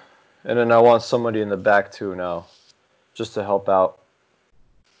lineman, and then I want somebody in the back too now, just to help out.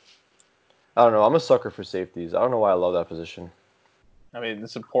 I don't know. I'm a sucker for safeties. I don't know why I love that position. I mean,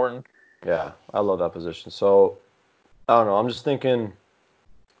 it's important. Yeah, I love that position. So, I don't know. I'm just thinking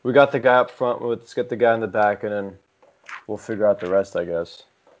we got the guy up front. Let's get the guy in the back, and then we'll figure out the rest, I guess.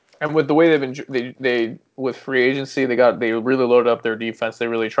 And with the way they've been, they with free agency, they really loaded up their defense. They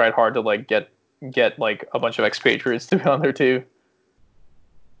really tried hard to like get like a bunch of expatriates to be on there too.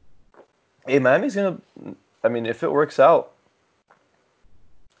 Hey, Miami's gonna. I mean, if it works out,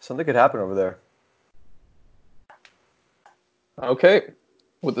 something could happen over there. Okay,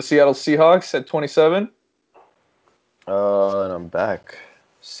 with the Seattle Seahawks at 27. And I'm back.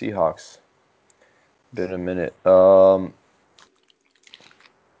 Seahawks. Been a minute. I'm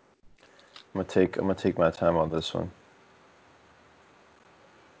gonna take my time on this one.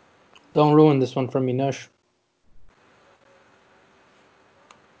 Don't ruin this one for me, Nush.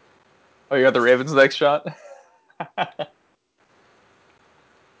 Oh, you got the Ravens next shot.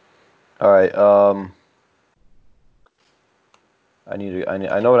 All right. I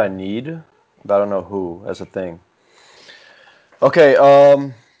know what I need, but I don't know who. That's the thing. Okay.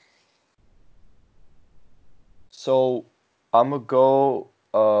 So I'm gonna go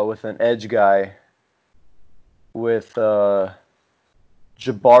with an edge guy with Jabari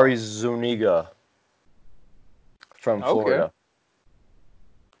Zuniga from Florida.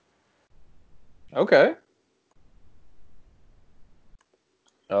 Okay.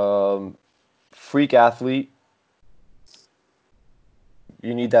 Freak athlete.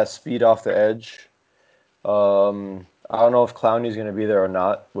 You need that speed off the edge. I don't know if Clowney's going to be there or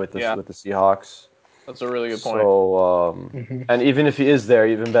not with the Seahawks. That's a really good point. So, and even if he is there,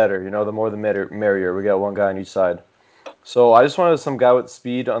 even better. You know, the more the merrier. We got one guy on each side. So I just wanted some guy with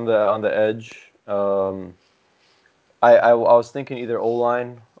speed on the edge. I was thinking either O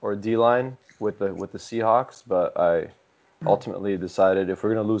line or D line with the Seahawks, but I ultimately decided if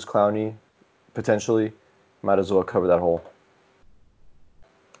we're going to lose Clowney, potentially, might as well cover that hole.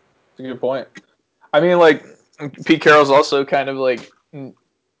 That's a good point. I mean, like, Pete Carroll's also kind of like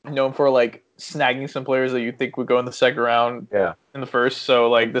known for like snagging some players that you think would go in the second round. Yeah. In the first. So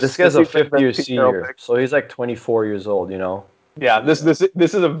like this guy's a fifth-year senior, so he's like 24 years old. You know. Yeah. This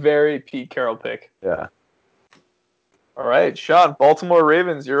is a very Pete Carroll pick. Yeah. All right, Sean, Baltimore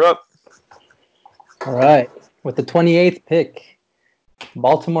Ravens, you're up. All right, with the 28th pick,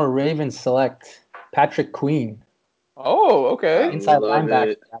 Baltimore Ravens select Patrick Queen. Oh, okay. Inside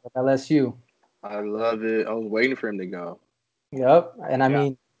linebacker out of LSU. I love it. I was waiting for him to go. Yep, and I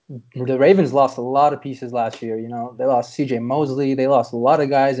mean, the Ravens lost a lot of pieces last year. You know, they lost C.J. Mosley, they lost a lot of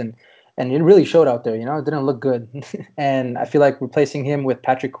guys, and it really showed out there. You know, it didn't look good, and I feel like replacing him with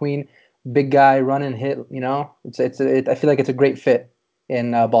Patrick Queen, big guy, run and hit. You know, I feel like it's a great fit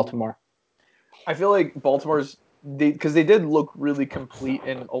in Baltimore. I feel like Baltimore's because they did look really complete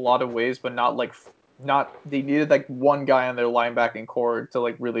in a lot of ways, but not they needed like one guy on their linebacking core to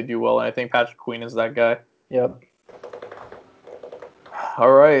like really do well, and I think Patrick Queen is that guy. Yep.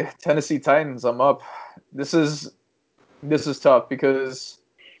 All right, Tennessee Titans, I'm up. This is tough because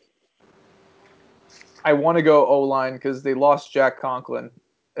I want to go O-line because they lost Jack Conklin.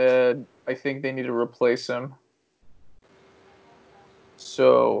 I think they need to replace him.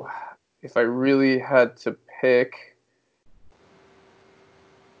 So, if I really had to pick,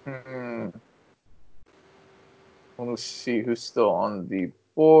 let's see who's still on the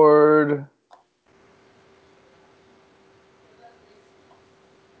board.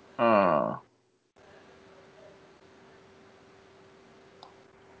 How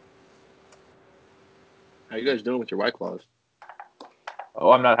you guys doing with your White Claws?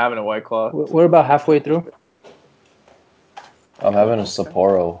 Oh, I'm not having a White Claw. We're about halfway through. I'm having a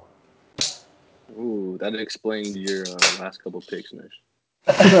Sapporo. Ooh, that explained your last couple picks, Nish.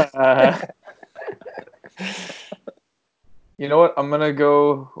 You know what? I'm going to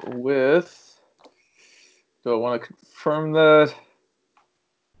go with... Do I want to confirm that?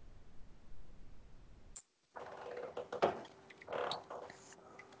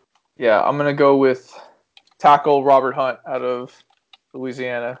 Yeah, I'm going to go with tackle Robert Hunt out of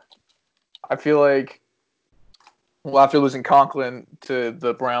Louisiana. I feel like, well, after losing Conklin to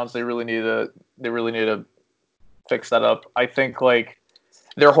the Browns, they really need to fix that up. I think like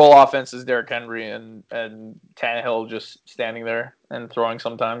their whole offense is Derrick Henry and Tannehill just standing there and throwing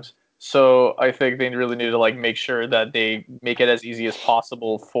sometimes. So I think they really need to like make sure that they make it as easy as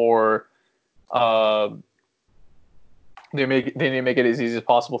possible for they need to make it as easy as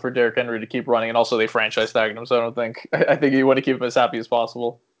possible for Derrick Henry to keep running, and also they franchise tagged him. So I don't think I think you want to keep him as happy as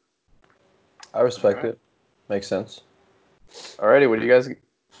possible. I respect it. Makes sense. Alrighty, what do you guys?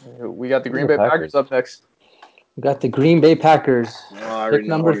 We got the Green Bay Packers up next. We got the Green Bay Packers. Pick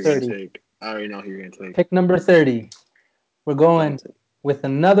number 30. I already know who you're going to take. Pick number 30. We're going with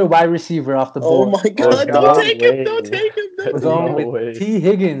another wide receiver off the board. Oh my God! Don't take him! Don't take him! We're going with T.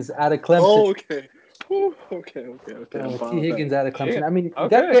 Higgins out of Clemson. Oh, okay. Okay. T. Higgins out of Clemson. Yeah. I mean, you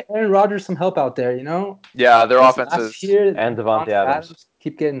got to get Aaron Rodgers some help out there, you know? Yeah, their offenses. Last year, and Devontae Adams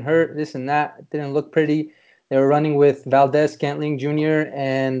keep getting hurt, this and that. It didn't look pretty. They were running with Valdez Scantling Jr.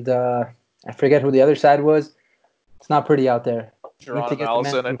 and I forget who the other side was. It's not pretty out there. Geronimo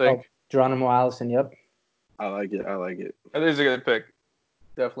Allison, I think. Geronimo Allison, yep. I like it. I think it's a good pick.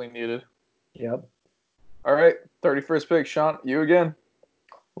 Definitely needed. Yep. All right, 31st pick, Sean. You again.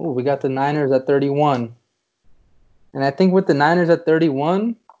 Oh, we got the Niners at 31. And I think with the Niners at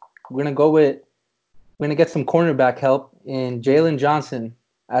 31, we're gonna get some cornerback help in Jalen Johnson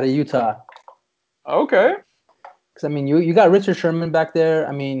out of Utah. Okay. Because I mean, you got Richard Sherman back there.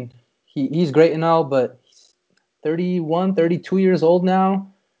 I mean, he's great and all, but he's 31, 32 years old now.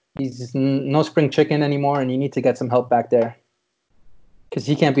 He's no spring chicken anymore, and you need to get some help back there. Because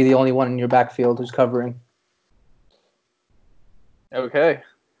he can't be the only one in your backfield who's covering. Okay.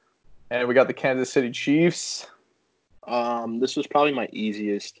 And we got the Kansas City Chiefs. This was probably my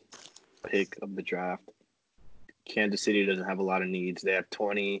easiest pick of the draft. Kansas City doesn't have a lot of needs. They have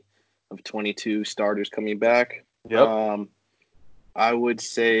 20 of 22 starters coming back. Yep. I would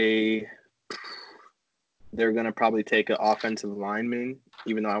say they're going to probably take an offensive lineman,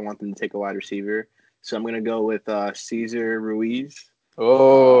 even though I want them to take a wide receiver. So I'm going to go with Cesar Ruiz.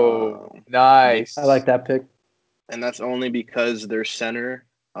 Oh, nice. I like that pick. And that's only because their center,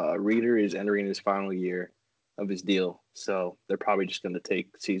 Reader, is entering his final year of his deal. So they're probably just going to take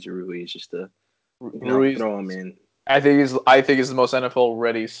Cesar Ruiz just to throw him in. I think he's the most NFL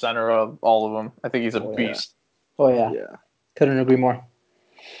ready center of all of them. I think he's a beast. Oh yeah. Couldn't agree more.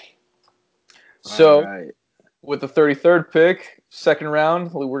 So with the 33rd pick, second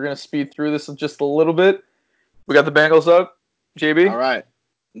round, we're gonna speed through this just a little bit. We got the Bengals up. JB. All right.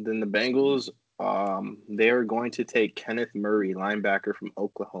 Then the Bengals, they are going to take Kenneth Murray, linebacker from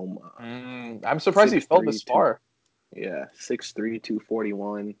Oklahoma. I'm surprised he fell this far. Yeah, 6'3",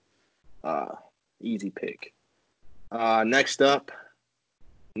 241. Easy pick. Next up,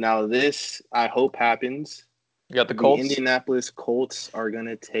 now this I hope happens. You got the Colts. The Indianapolis Colts are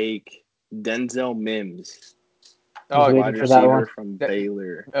gonna take Denzel Mims, wide receiver from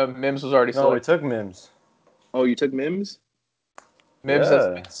Baylor. Mims was already selected. No, we took Mims. Oh, you took Mims? Mims has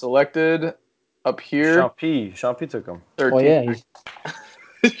been selected up here. Sean P took him. 13th.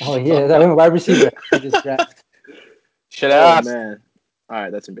 Oh yeah, that went wide receiver. Should ask. Man. All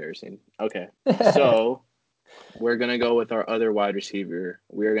right, that's embarrassing. Okay, so we're gonna go with our other wide receiver.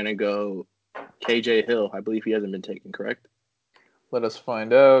 We're gonna go KJ Hill. I believe he hasn't been taken, correct? Let us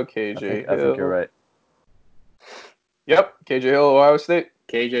find out. KJ Hill. I think you're right. Yep, KJ Hill, Ohio State.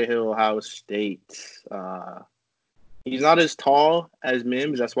 KJ Hill, Ohio State. He's not as tall as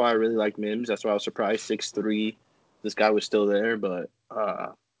Mims. That's why I really like Mims. That's why I was surprised 6'3". This guy was still there, but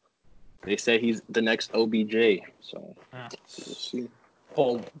they say he's the next OBJ. So we'll see.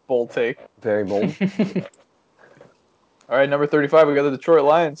 Bold take. Very bold. All right, number 35, we got the Detroit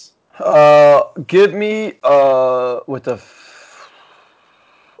Lions. Give me with the.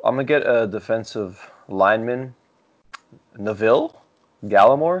 I'm gonna get a defensive lineman. Neville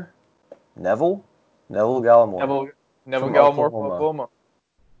Gallimore. Neville Gallimore. Neville Gallimore from Oklahoma.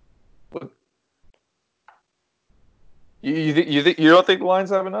 You don't think the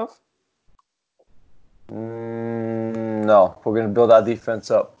Lions have enough? No, we're gonna build that defense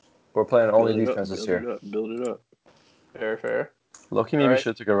up. We're playing only defense this year. Build it up. Fair. Loki maybe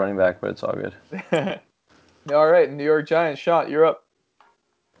should take a running back, but it's all good. All right, New York Giants. Sean, you're up.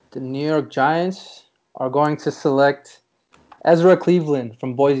 The New York Giants are going to select Ezra Cleveland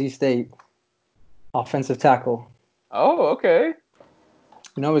from Boise State, offensive tackle. Oh, okay.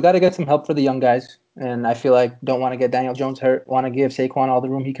 You know, we got to get some help for the young guys, and I feel like don't want to get Daniel Jones hurt. Want to give Saquon all the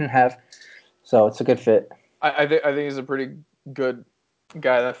room he can have, so it's a good fit. I think he's a pretty good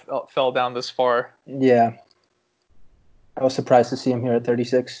guy that fell down this far. Yeah, I was surprised to see him here at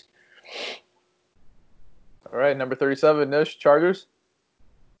 36. All right, number 37, Nish, Chargers.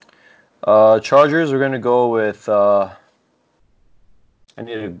 Chargers. We're gonna go with. I need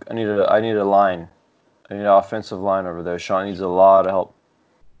a line. I need an offensive line over there. Sean needs a lot of help.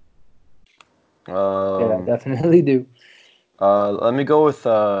 Yeah, I definitely do. Let me go with.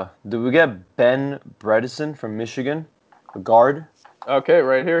 Did we get Ben Bredesen from Michigan? A guard. Okay,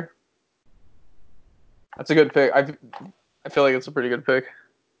 right here. That's a good pick. I feel like it's a pretty good pick.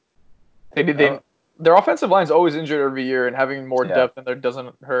 Their offensive line's always injured every year, and having more depth in there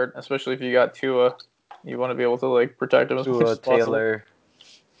doesn't hurt, especially if you got Tua. You want to be able to like protect him as much as possible. Taylor.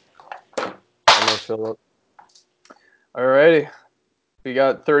 Phillip. Alrighty. We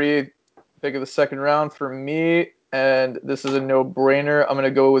got 38th pick of the second round for me, and this is a no-brainer. I'm going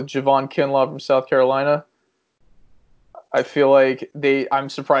to go with Javon Kinlaw from South Carolina. I feel like I'm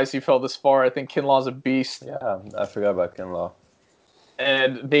surprised he fell this far. I think Kinlaw's a beast. Yeah, I forgot about Kinlaw.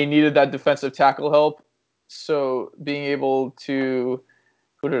 And they needed that defensive tackle help. So being able to...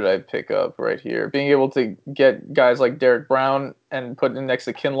 Who did I pick up right here? Being able to get guys like Derek Brown and put him next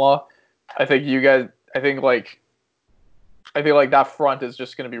to Kinlaw, I think that front is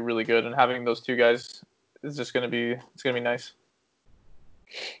just going to be really good, and having those two guys is just going to be nice.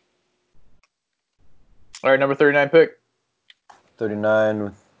 All right, number 39 pick.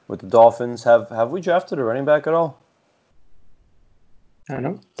 39 with the Dolphins. Have we drafted a running back at all? I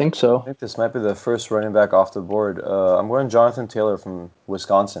don't think so. I think this might be the first running back off the board. I'm going Jonathan Taylor from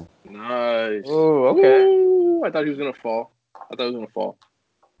Wisconsin. Nice. Oh, okay. Ooh, I thought he was going to fall.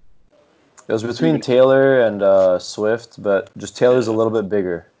 It was between Taylor and Swift, but just Taylor's a little bit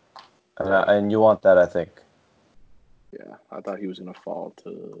bigger. And you want that, I think. Yeah, I thought he was going to fall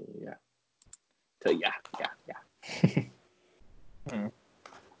to.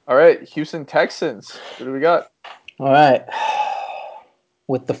 All right, Houston Texans. What do we got? All right.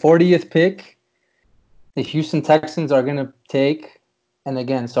 With the 40th pick, the Houston Texans are going to take, and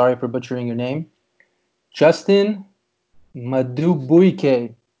again, sorry for butchering your name, Justin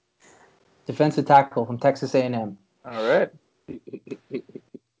Madubuike, defensive tackle from Texas A&M. All right. You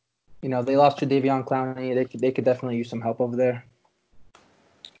know, they lost Jadeveon Clowney. They could definitely use some help over there.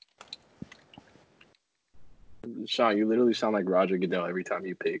 Sean, you literally sound like Roger Goodell every time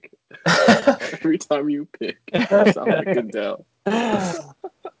you pick. Every time you pick, you sound like Goodell.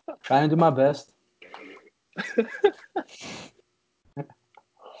 Trying to do my best.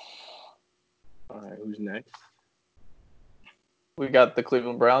 All right, who's next? We got the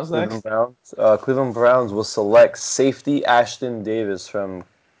Cleveland Browns next. Cleveland Browns will select safety Ashton Davis from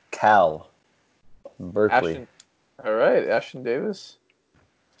Cal, Berkeley. All right, Ashton Davis.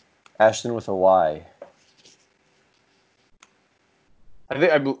 Ashton with a Y. I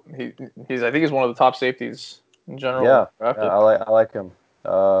think he's one of the top safeties in general. Yeah, I like him.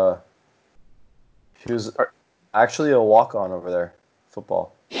 He was actually a walk-on over there,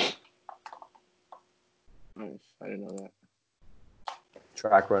 football. Nice, I didn't know that.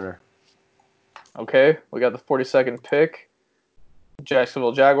 Track runner. Okay, we got the 42nd pick.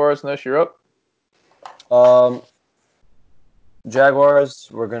 Jacksonville Jaguars. Next, you're up. Jaguars,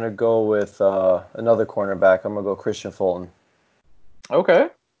 we're going to go with another cornerback. I'm going to go Christian Fulton. Okay.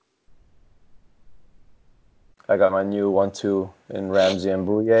 I got my new 1-2 in Ramsey and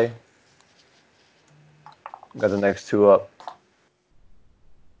Bouye. Got the next two up.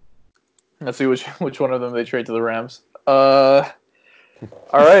 Let's see which one of them they trade to the Rams. All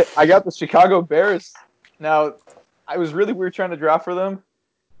right, I got the Chicago Bears. Now, I was really weird trying to draft for them.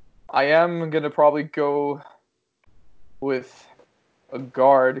 I am going to probably go with a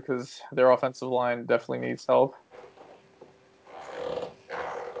guard because their offensive line definitely needs help.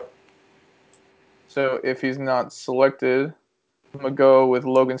 So if he's not selected, I'm going to go with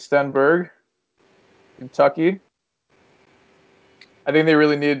Logan Stenberg, Kentucky. I think they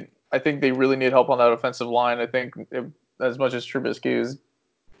really need help on that offensive line. I think as much as Trubisky is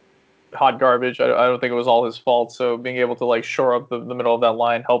hot garbage, I don't think it was all his fault. So being able to like shore up the middle of that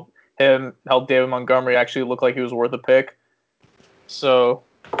line, help David Montgomery actually look like he was worth a pick. So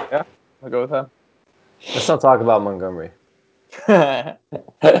yeah, I'll go with that. Let's not talk about Montgomery.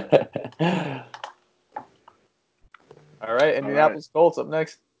 All right, Indianapolis Colts up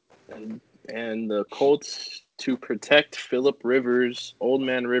next. And the Colts, to protect Phillip Rivers, Old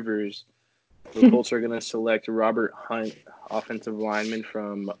Man Rivers, the Colts are going to select Robert Hunt, offensive lineman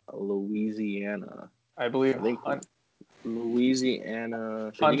from Louisiana. I believe Hunt.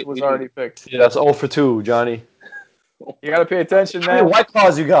 Louisiana. Hunt was already picked. Yeah, that's 0 for 2, Johnny. You got to pay attention, man. How many White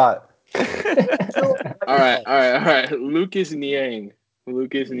Claws you got? All right. Lucas Niang,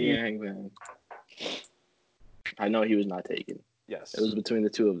 man. I know he was not taken. Yes. It was between the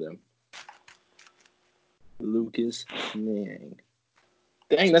two of them. Lucas Niang.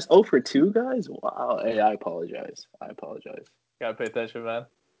 Dang, that's 0 for 2, guys? Wow. Hey, I apologize. Gotta pay attention, man.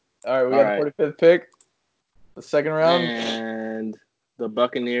 All right, we got the 45th pick. The second round. And the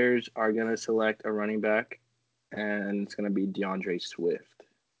Buccaneers are going to select a running back, and it's going to be DeAndre Swift.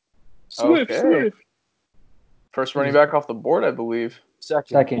 Swift. First running back off the board, I believe.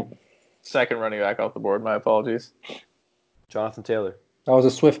 Second. Second running back off the board. My apologies. Jonathan Taylor. That was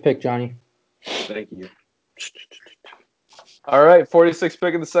a swift pick, Johnny. Thank you. All right, 46th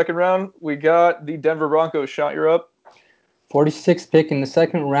pick in the second round. We got the Denver Broncos. Shot, you're up. 46th pick in the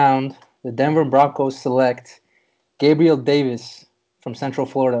second round. The Denver Broncos select Gabriel Davis from Central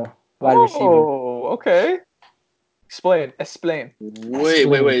Florida, wide receiver. Oh, okay. Explain.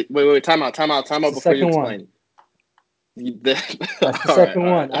 Wait. Time out the before you second one. explain. That's the second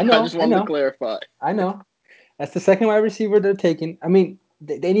one. I know. I just wanted to clarify. I know. That's the second wide receiver they're taking. I mean,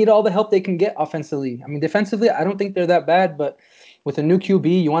 they need all the help they can get offensively. I mean, defensively, I don't think they're that bad, but with a new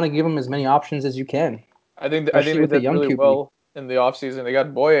QB, you want to give them as many options as you can. I think they did really well in the offseason. They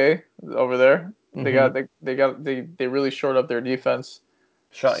got Boye over there. They really shored up their defense.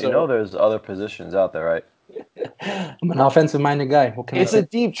 Sean, you know there's other positions out there, right? I'm an offensive-minded guy. What can I say? It's a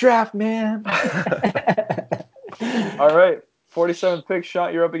deep draft, man. All right. 47th pick.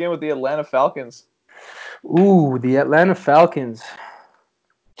 Shot, you're up again with the Atlanta Falcons. Ooh, the Atlanta Falcons.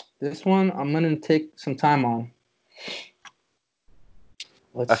 This one I'm going to take some time on.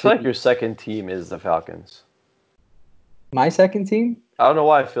 I feel like your second team is the Falcons. My second team? I don't know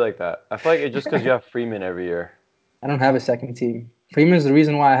why I feel like that. I feel like it's just because you have Freeman every year. I don't have a second team. Freeman is the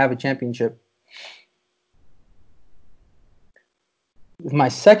reason why I have a championship. With my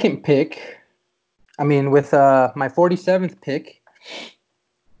second pick, with my 47th pick,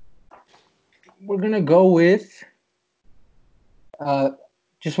 we're going to go with,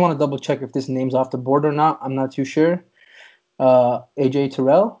 just want to double check if this name's off the board or not. I'm not too sure. AJ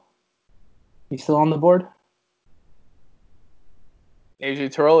Terrell. He's still on the board?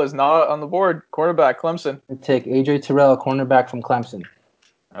 AJ Terrell is not on the board. Cornerback, Clemson. I take AJ Terrell, cornerback from Clemson.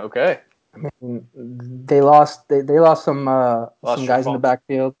 Okay. I mean, they lost some guys in the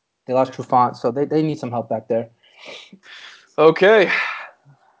backfield. They lost Trufant, so they need some help back there. Okay.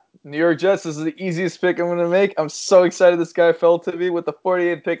 New York Jets, this is the easiest pick I'm going to make. I'm so excited this guy fell to me with the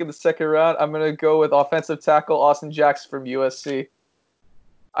 48th pick in the second round. I'm going to go with offensive tackle Austin Jackson from USC.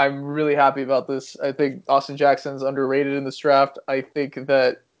 I'm really happy about this. I think Austin Jackson's underrated in this draft. I think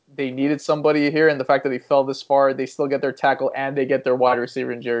that they needed somebody here, and the fact that he fell this far, they still get their tackle and they get their wide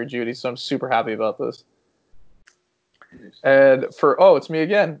receiver in Jerry Jeudy, so I'm super happy about this. And it's me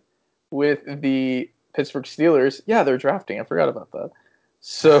again with the Pittsburgh Steelers. Yeah, they're drafting. I forgot about that.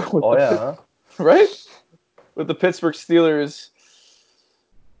 So, right? With the Pittsburgh Steelers,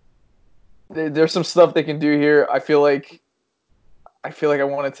 there's some stuff they can do here. I feel like I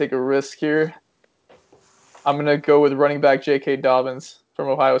want to take a risk here. I'm going to go with running back J.K. Dobbins from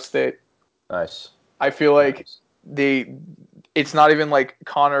Ohio State. Nice. I feel like it's not even like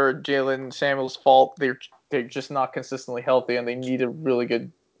Connor or Jalen Samuels' fault. They're just not consistently healthy, and they need a really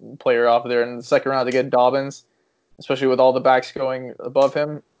good player off there. And in the second round to get Dobbins, especially with all the backs going above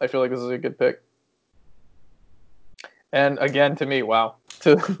him, I feel like this is a good pick. And again, to me,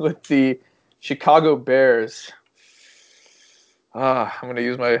 with the Chicago Bears. I'm gonna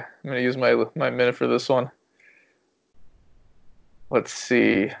use my minute for this one. Let's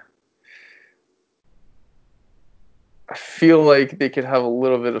see. I feel like they could have a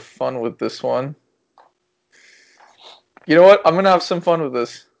little bit of fun with this one. You know what? I'm gonna have some fun with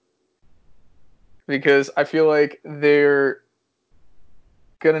this because I feel like they're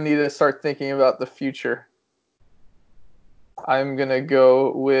gonna need to start thinking about the future. I'm gonna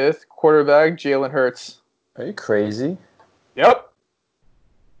go with quarterback Jalen Hurts. Are you crazy? Yep.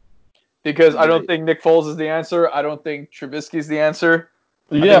 Because I don't think Nick Foles is the answer. I don't think Trubisky is the answer.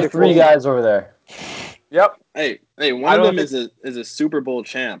 You have three guys over there. Yep. Hey, one of them is a Super Bowl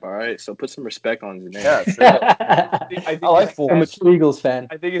champ, all right? So put some respect on his name. Yeah, true. I like Foles. I'm a true Eagles fan.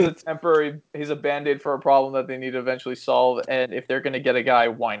 I think he's a Band-Aid for a problem that they need to eventually solve, and if they're going to get a guy,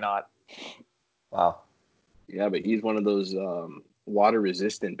 why not? Wow. Yeah, but he's one of those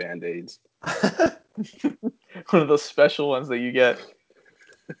water-resistant Band-Aids. One of those special ones that you get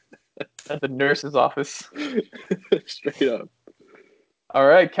at the nurse's office. Straight up. All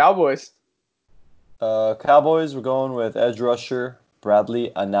right, Cowboys. Cowboys, we're going with edge rusher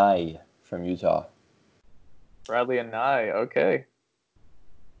Bradley Anae from Utah. Bradley Anae, okay.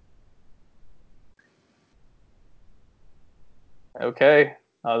 Okay.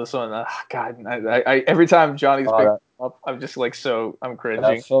 This one, God, I every time Johnny's picking up, I'm just like I'm cringing.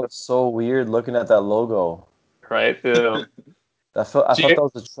 That felt so weird looking at that logo. Right. Ew. I thought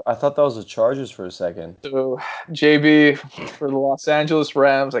that was the Chargers for a second. So JB for the Los Angeles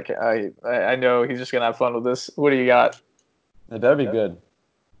Rams. I know he's just gonna have fun with this. What do you got? It better be good.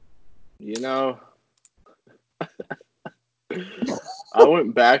 You know, I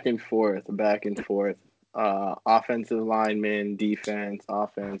went back and forth. offensive lineman, defense,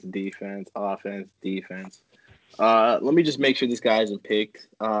 offense, defense, offense, defense. Let me just make sure this guy isn't picked.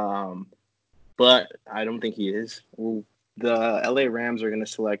 But I don't think he is. The LA Rams are going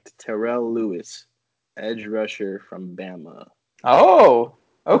to select Terrell Lewis, edge rusher from Bama. Oh,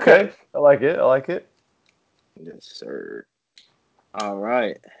 okay. I like it. I like it. Yes, sir. All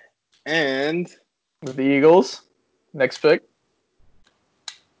right. And The Eagles. Next pick.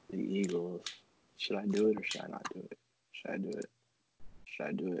 the Eagles. Should I do it or should I not do it? Should I do it? Should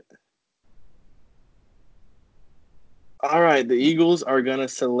I do it? All right. The Eagles are going to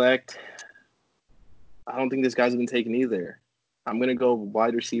select. I don't think this guy's been taken either. I'm going to go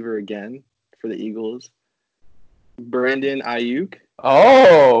wide receiver again for the Eagles. Brandon Ayuk.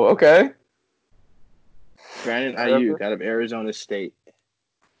 Oh, okay. Brandon Ayuk out of Arizona State.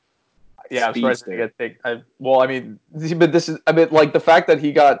 Yeah, I'm surprised he got taken. But this is like the fact that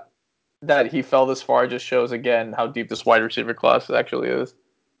he fell this far just shows again how deep this wide receiver class actually is.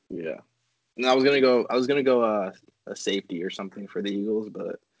 Yeah. And I was gonna go a safety or something for the Eagles,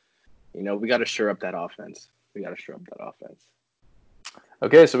 but we got to shore up that offense.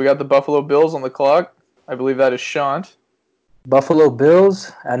 Okay, so we got the Buffalo Bills on the clock. I believe that is Shant. Buffalo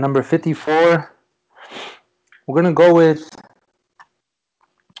Bills at number 54. We're gonna go with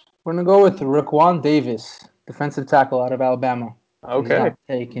Raekwon Davis, defensive tackle out of Alabama. Okay. He's not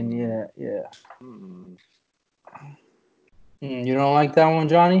taken. Yeah. You don't like that one,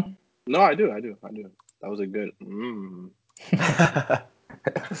 Johnny? No, I do. That was a good.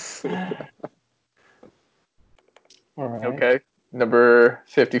 All right. Okay. Number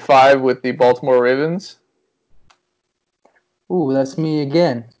 55 with the Baltimore Ravens. Ooh, that's me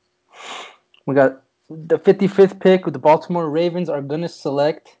again. We got the 55th pick with the Baltimore Ravens are going to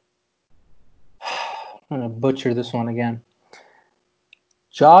select. I'm going to butcher this one again.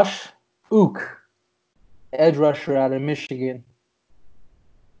 Josh Ook, edge rusher out of Michigan.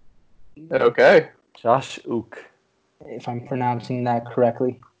 Okay. Josh Ook. If I'm pronouncing that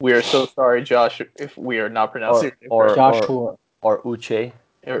correctly. We are so sorry, Josh, if we are not pronouncing it correctly. Joshua. Or Uche.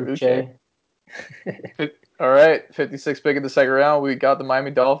 Uche. All right, 56 pick in the second round. We got the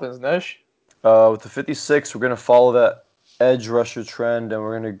Miami Dolphins. Nish? With the 56, we're going to follow that edge rusher trend, and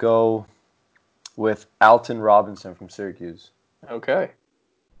we're going to go with Alton Robinson from Syracuse. Okay.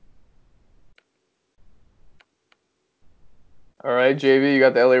 All right, JV, you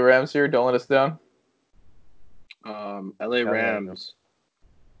got the LA Rams here. Don't let us down. LA Rams.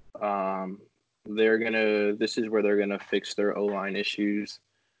 This is where they're gonna fix their O-line issues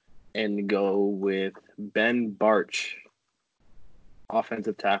and go with Ben Bartch,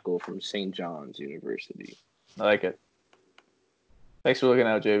 offensive tackle from St. John's University. I like it. Thanks for looking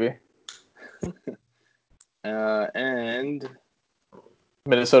out, JV. And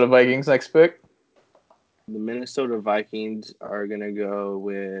Minnesota Vikings next pick. The Minnesota Vikings are gonna go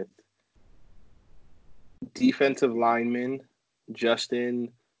with defensive lineman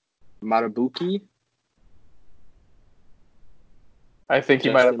Justin Matabuki. I think he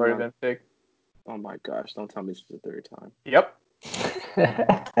might have already been picked. Oh my gosh, don't tell me this is the third time. Yep.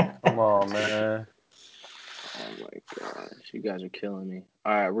 Come on, man. Oh my gosh, you guys are killing me.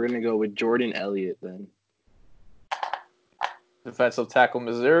 All right, we're going to go with Jordan Elliott then. Defensive tackle,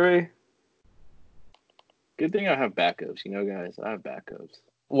 Missouri. Good thing I have backups, guys. I have backups.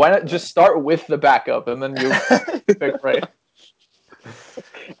 Why not just start with the backup and then you pick right?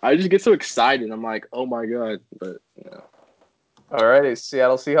 I just get so excited. I'm like, oh my god. But yeah. All right,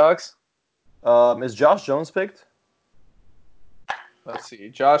 Seattle Seahawks. Is Josh Jones picked? Let's see.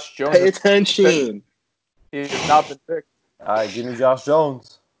 Josh Jones. Pay attention. He has not been picked. All right, give me Josh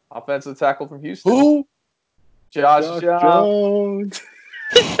Jones. Offensive tackle from Houston. Who? Josh Jones.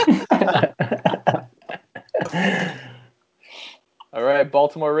 All right,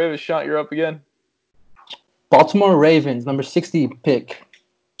 Baltimore Ravens. Shot, you're up again. Baltimore Ravens, number 60 pick.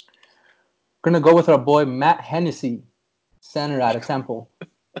 We're going to go with our boy Matt Hennessy, center out of Temple.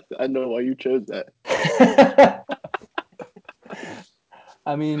 I know why you chose that.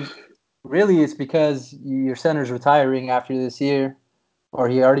 I mean, really, it's because your center's retiring after this year, or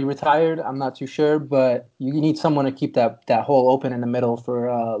he already retired. I'm not too sure, but you need someone to keep that hole open in the middle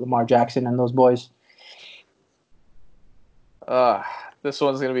for Lamar Jackson and those boys. This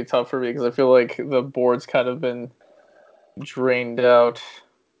one's going to be tough for me because I feel like the board's kind of been drained out.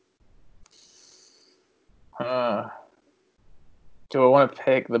 Do I want to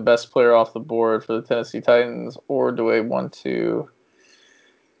pick the best player off the board for the Tennessee Titans, or do I want to...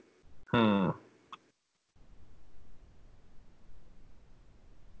 You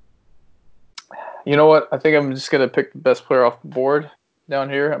know what? I think I'm just going to pick the best player off the board down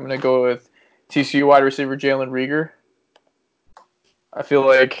here. I'm going to go with TCU wide receiver Jalen Reagor. I feel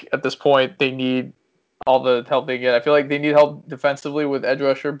like at this point they need all the help they get. I feel like they need help defensively with edge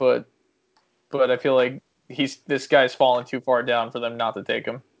rusher, but I feel like this guy's fallen too far down for them not to take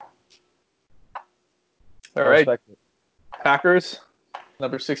him. All right, Packers,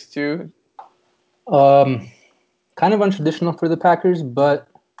 number 62. Kind of untraditional for the Packers, but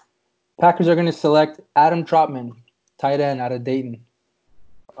Packers are going to select Adam Trotman, tight end out of Dayton.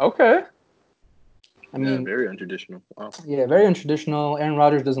 Okay. I mean, very untraditional. Wow. Yeah, very untraditional. Aaron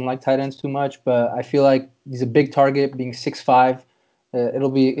Rodgers doesn't like tight ends too much, but I feel like he's a big target, being 6'5". It'll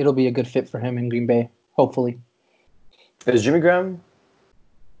be a good fit for him in Green Bay, hopefully. Is Jimmy Graham?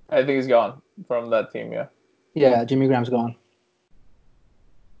 I think he's gone from that team, yeah. Yeah, Jimmy Graham's gone.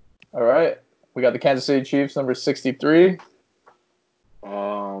 All right. We got the Kansas City Chiefs, number 63.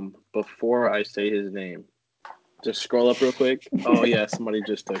 Before I say his name, just scroll up real quick. Oh, yeah, somebody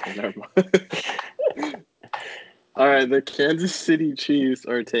just took him. Never mind. All right, the Kansas City Chiefs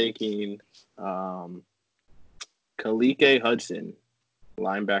are taking Kalike Hudson,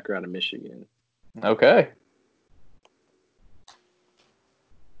 linebacker out of Michigan. Okay.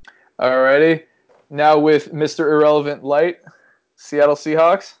 Alrighty. Now with Mr. Irrelevant Light, Seattle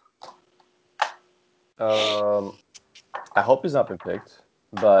Seahawks. I hope he's not been picked,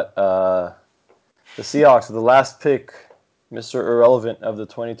 but the Seahawks, the last pick, Mr. Irrelevant of the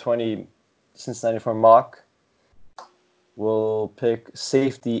 2020 Cincinnati for mock, will pick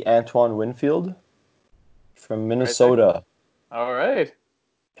safety Antoine Winfield from Minnesota. All right.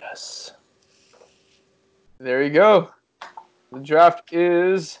 Yes. There you go. The draft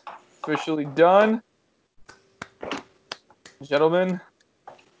is officially done. Gentlemen.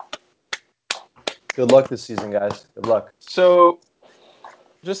 Good luck this season, guys. Good luck. So,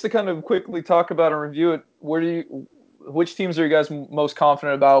 just to kind of quickly talk about and review it, which teams are you guys most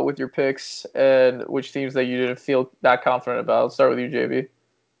confident about with your picks, and which teams that you didn't feel that confident about? Let's start with you, JB.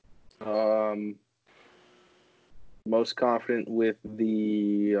 Most confident with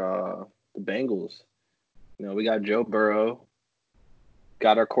the Bengals. You know, we got Joe Burrow,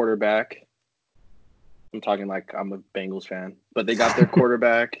 got our quarterback. I'm talking like I'm a Bengals fan, but they got their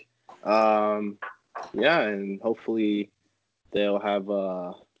quarterback. And hopefully they'll have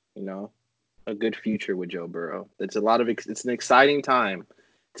a good future with Joe Burrow. It's an exciting time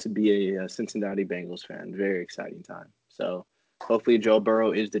to be a Cincinnati Bengals fan. Very exciting time. So hopefully Joe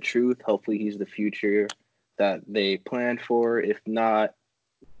Burrow is the truth. Hopefully he's the future that they planned for. If not,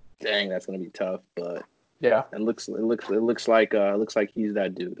 dang, that's gonna be tough. But yeah, it looks like he's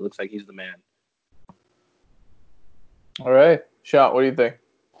that dude. It looks like he's the man. All right, Shot. What do you think?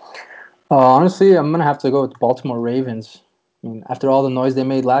 Honestly, I'm gonna have to go with the Baltimore Ravens. I mean, after all the noise they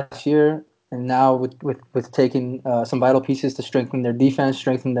made last year, and now with taking some vital pieces to strengthen their defense,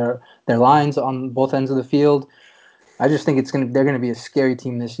 strengthen their lines on both ends of the field, I just think they're gonna be a scary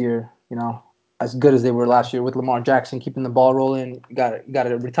team this year. You know, as good as they were last year with Lamar Jackson keeping the ball rolling. Got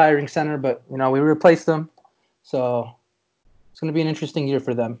a retiring center, but we replaced them, so it's gonna be an interesting year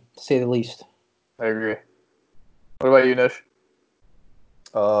for them, to say the least. I agree. What about you, Nish?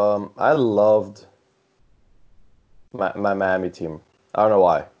 I loved my Miami team. I don't know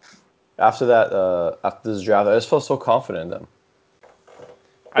why. After this draft, I just felt so confident in them.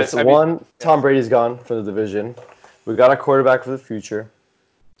 Tom Brady's gone from the division. We got a quarterback for the future.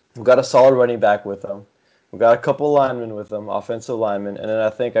 We got a solid running back with them. We got a couple linemen with them, offensive linemen, and then I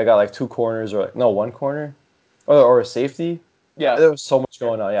think I got like two corners one corner, or a safety. Yeah, there was so much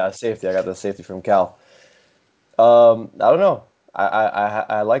going on. Yeah, safety. I got the safety from Cal. I don't know.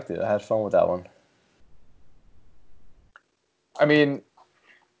 I liked it. I had fun with that one. I mean,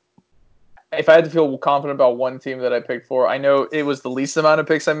 if I had to feel confident about one team that I picked for, I know it was the least amount of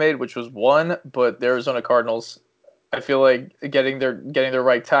picks I made, which was one, but the Arizona Cardinals. I feel like getting their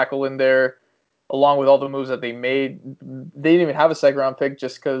right tackle in there, along with all the moves that they made, they didn't even have a second round pick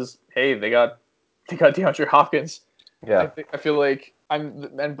just because they got DeAndre Hopkins. Yeah, I feel like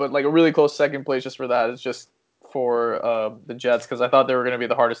but like a really close second place just for that is just for the Jets, because I thought they were going to be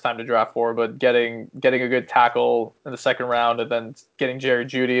the hardest time to draft for, but getting a good tackle in the second round and then getting Jerry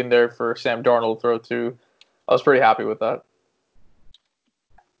Jeudy in there for Sam Darnold to throw to, I was pretty happy with that.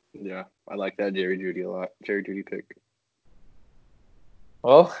 Yeah, I like that Jerry Jeudy a lot. Jerry Jeudy pick.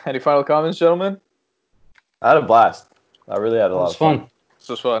 Well, any final comments, gentlemen? I had a blast. I really had a lot of fun. This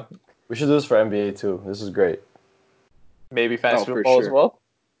was fun. We should do this for NBA too. This is great. Maybe fantasy football as well.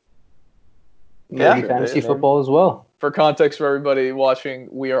 Maybe fantasy football as well. For context for everybody watching,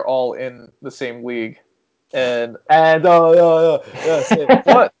 we are all in the same league. And yeah.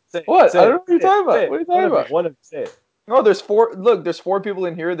 What? What? I don't know what you're talking about. What are you talking about? One of you say it. No, there's 4. Look, there's 4 people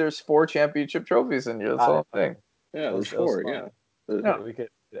in here. There's 4 championship trophies in here. That's the whole thing. Yeah, there's That was 4. fun. Yeah. We could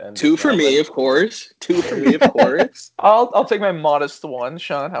end 2 this for now, me, but- of course. 2 for me, of course. I'll take my modest one.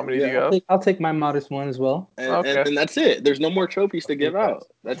 Sean, how many do you Yeah. go? I'll take my modest one as well. And, Okay. and that's it. There's no more trophies to give out.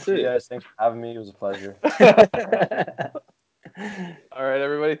 That's See you it. guys. Thanks for having me. It was a pleasure. All right,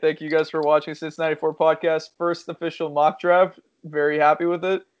 everybody. Thank you guys for watching Cincinnati 4 Podcast. First official mock draft. Very happy with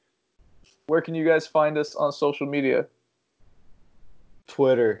it. Where can you guys find us on social media?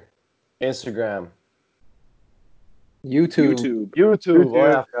 Twitter, Instagram, YouTube. YouTube. Oh,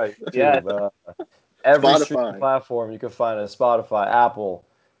 yeah, I forgot YouTube. Yeah. Every Spotify. streaming platform you can find us. Spotify, Apple.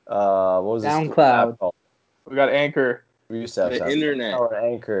 What was this SoundCloud. app called? We got Anchor. We used to have The SoundCloud. internet. Oh,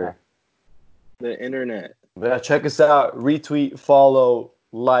 Anchor. The internet. But yeah, check us out. Retweet, follow,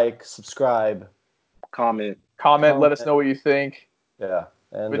 like, subscribe. Comment. Let us know what you think. Yeah.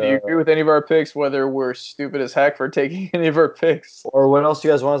 And Whether you agree with any of our picks, whether we're stupid as heck for taking any of our picks. or what else you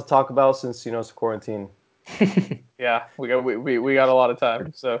guys want to talk about since it's quarantine. Yeah, we got a lot of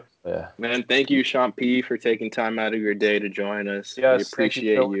time. So Yeah. Man, thank you, Sean P, for taking time out of your day to join us. yes, we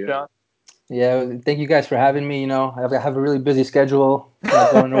appreciate thank you. John. Yeah, thank you guys for having me. I have a really busy schedule,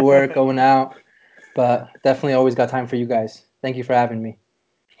 going to work, going out, but definitely always got time for you guys. Thank you for having me.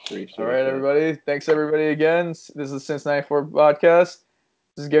 Appreciate All right, that. everybody. Thanks, everybody, again. This is the Cincinnati 4 Podcast.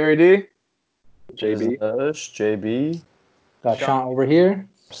 This is Gary D. JB. JB. Got Sean over here.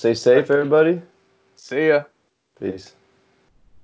 Stay safe, everybody. See ya. Peace.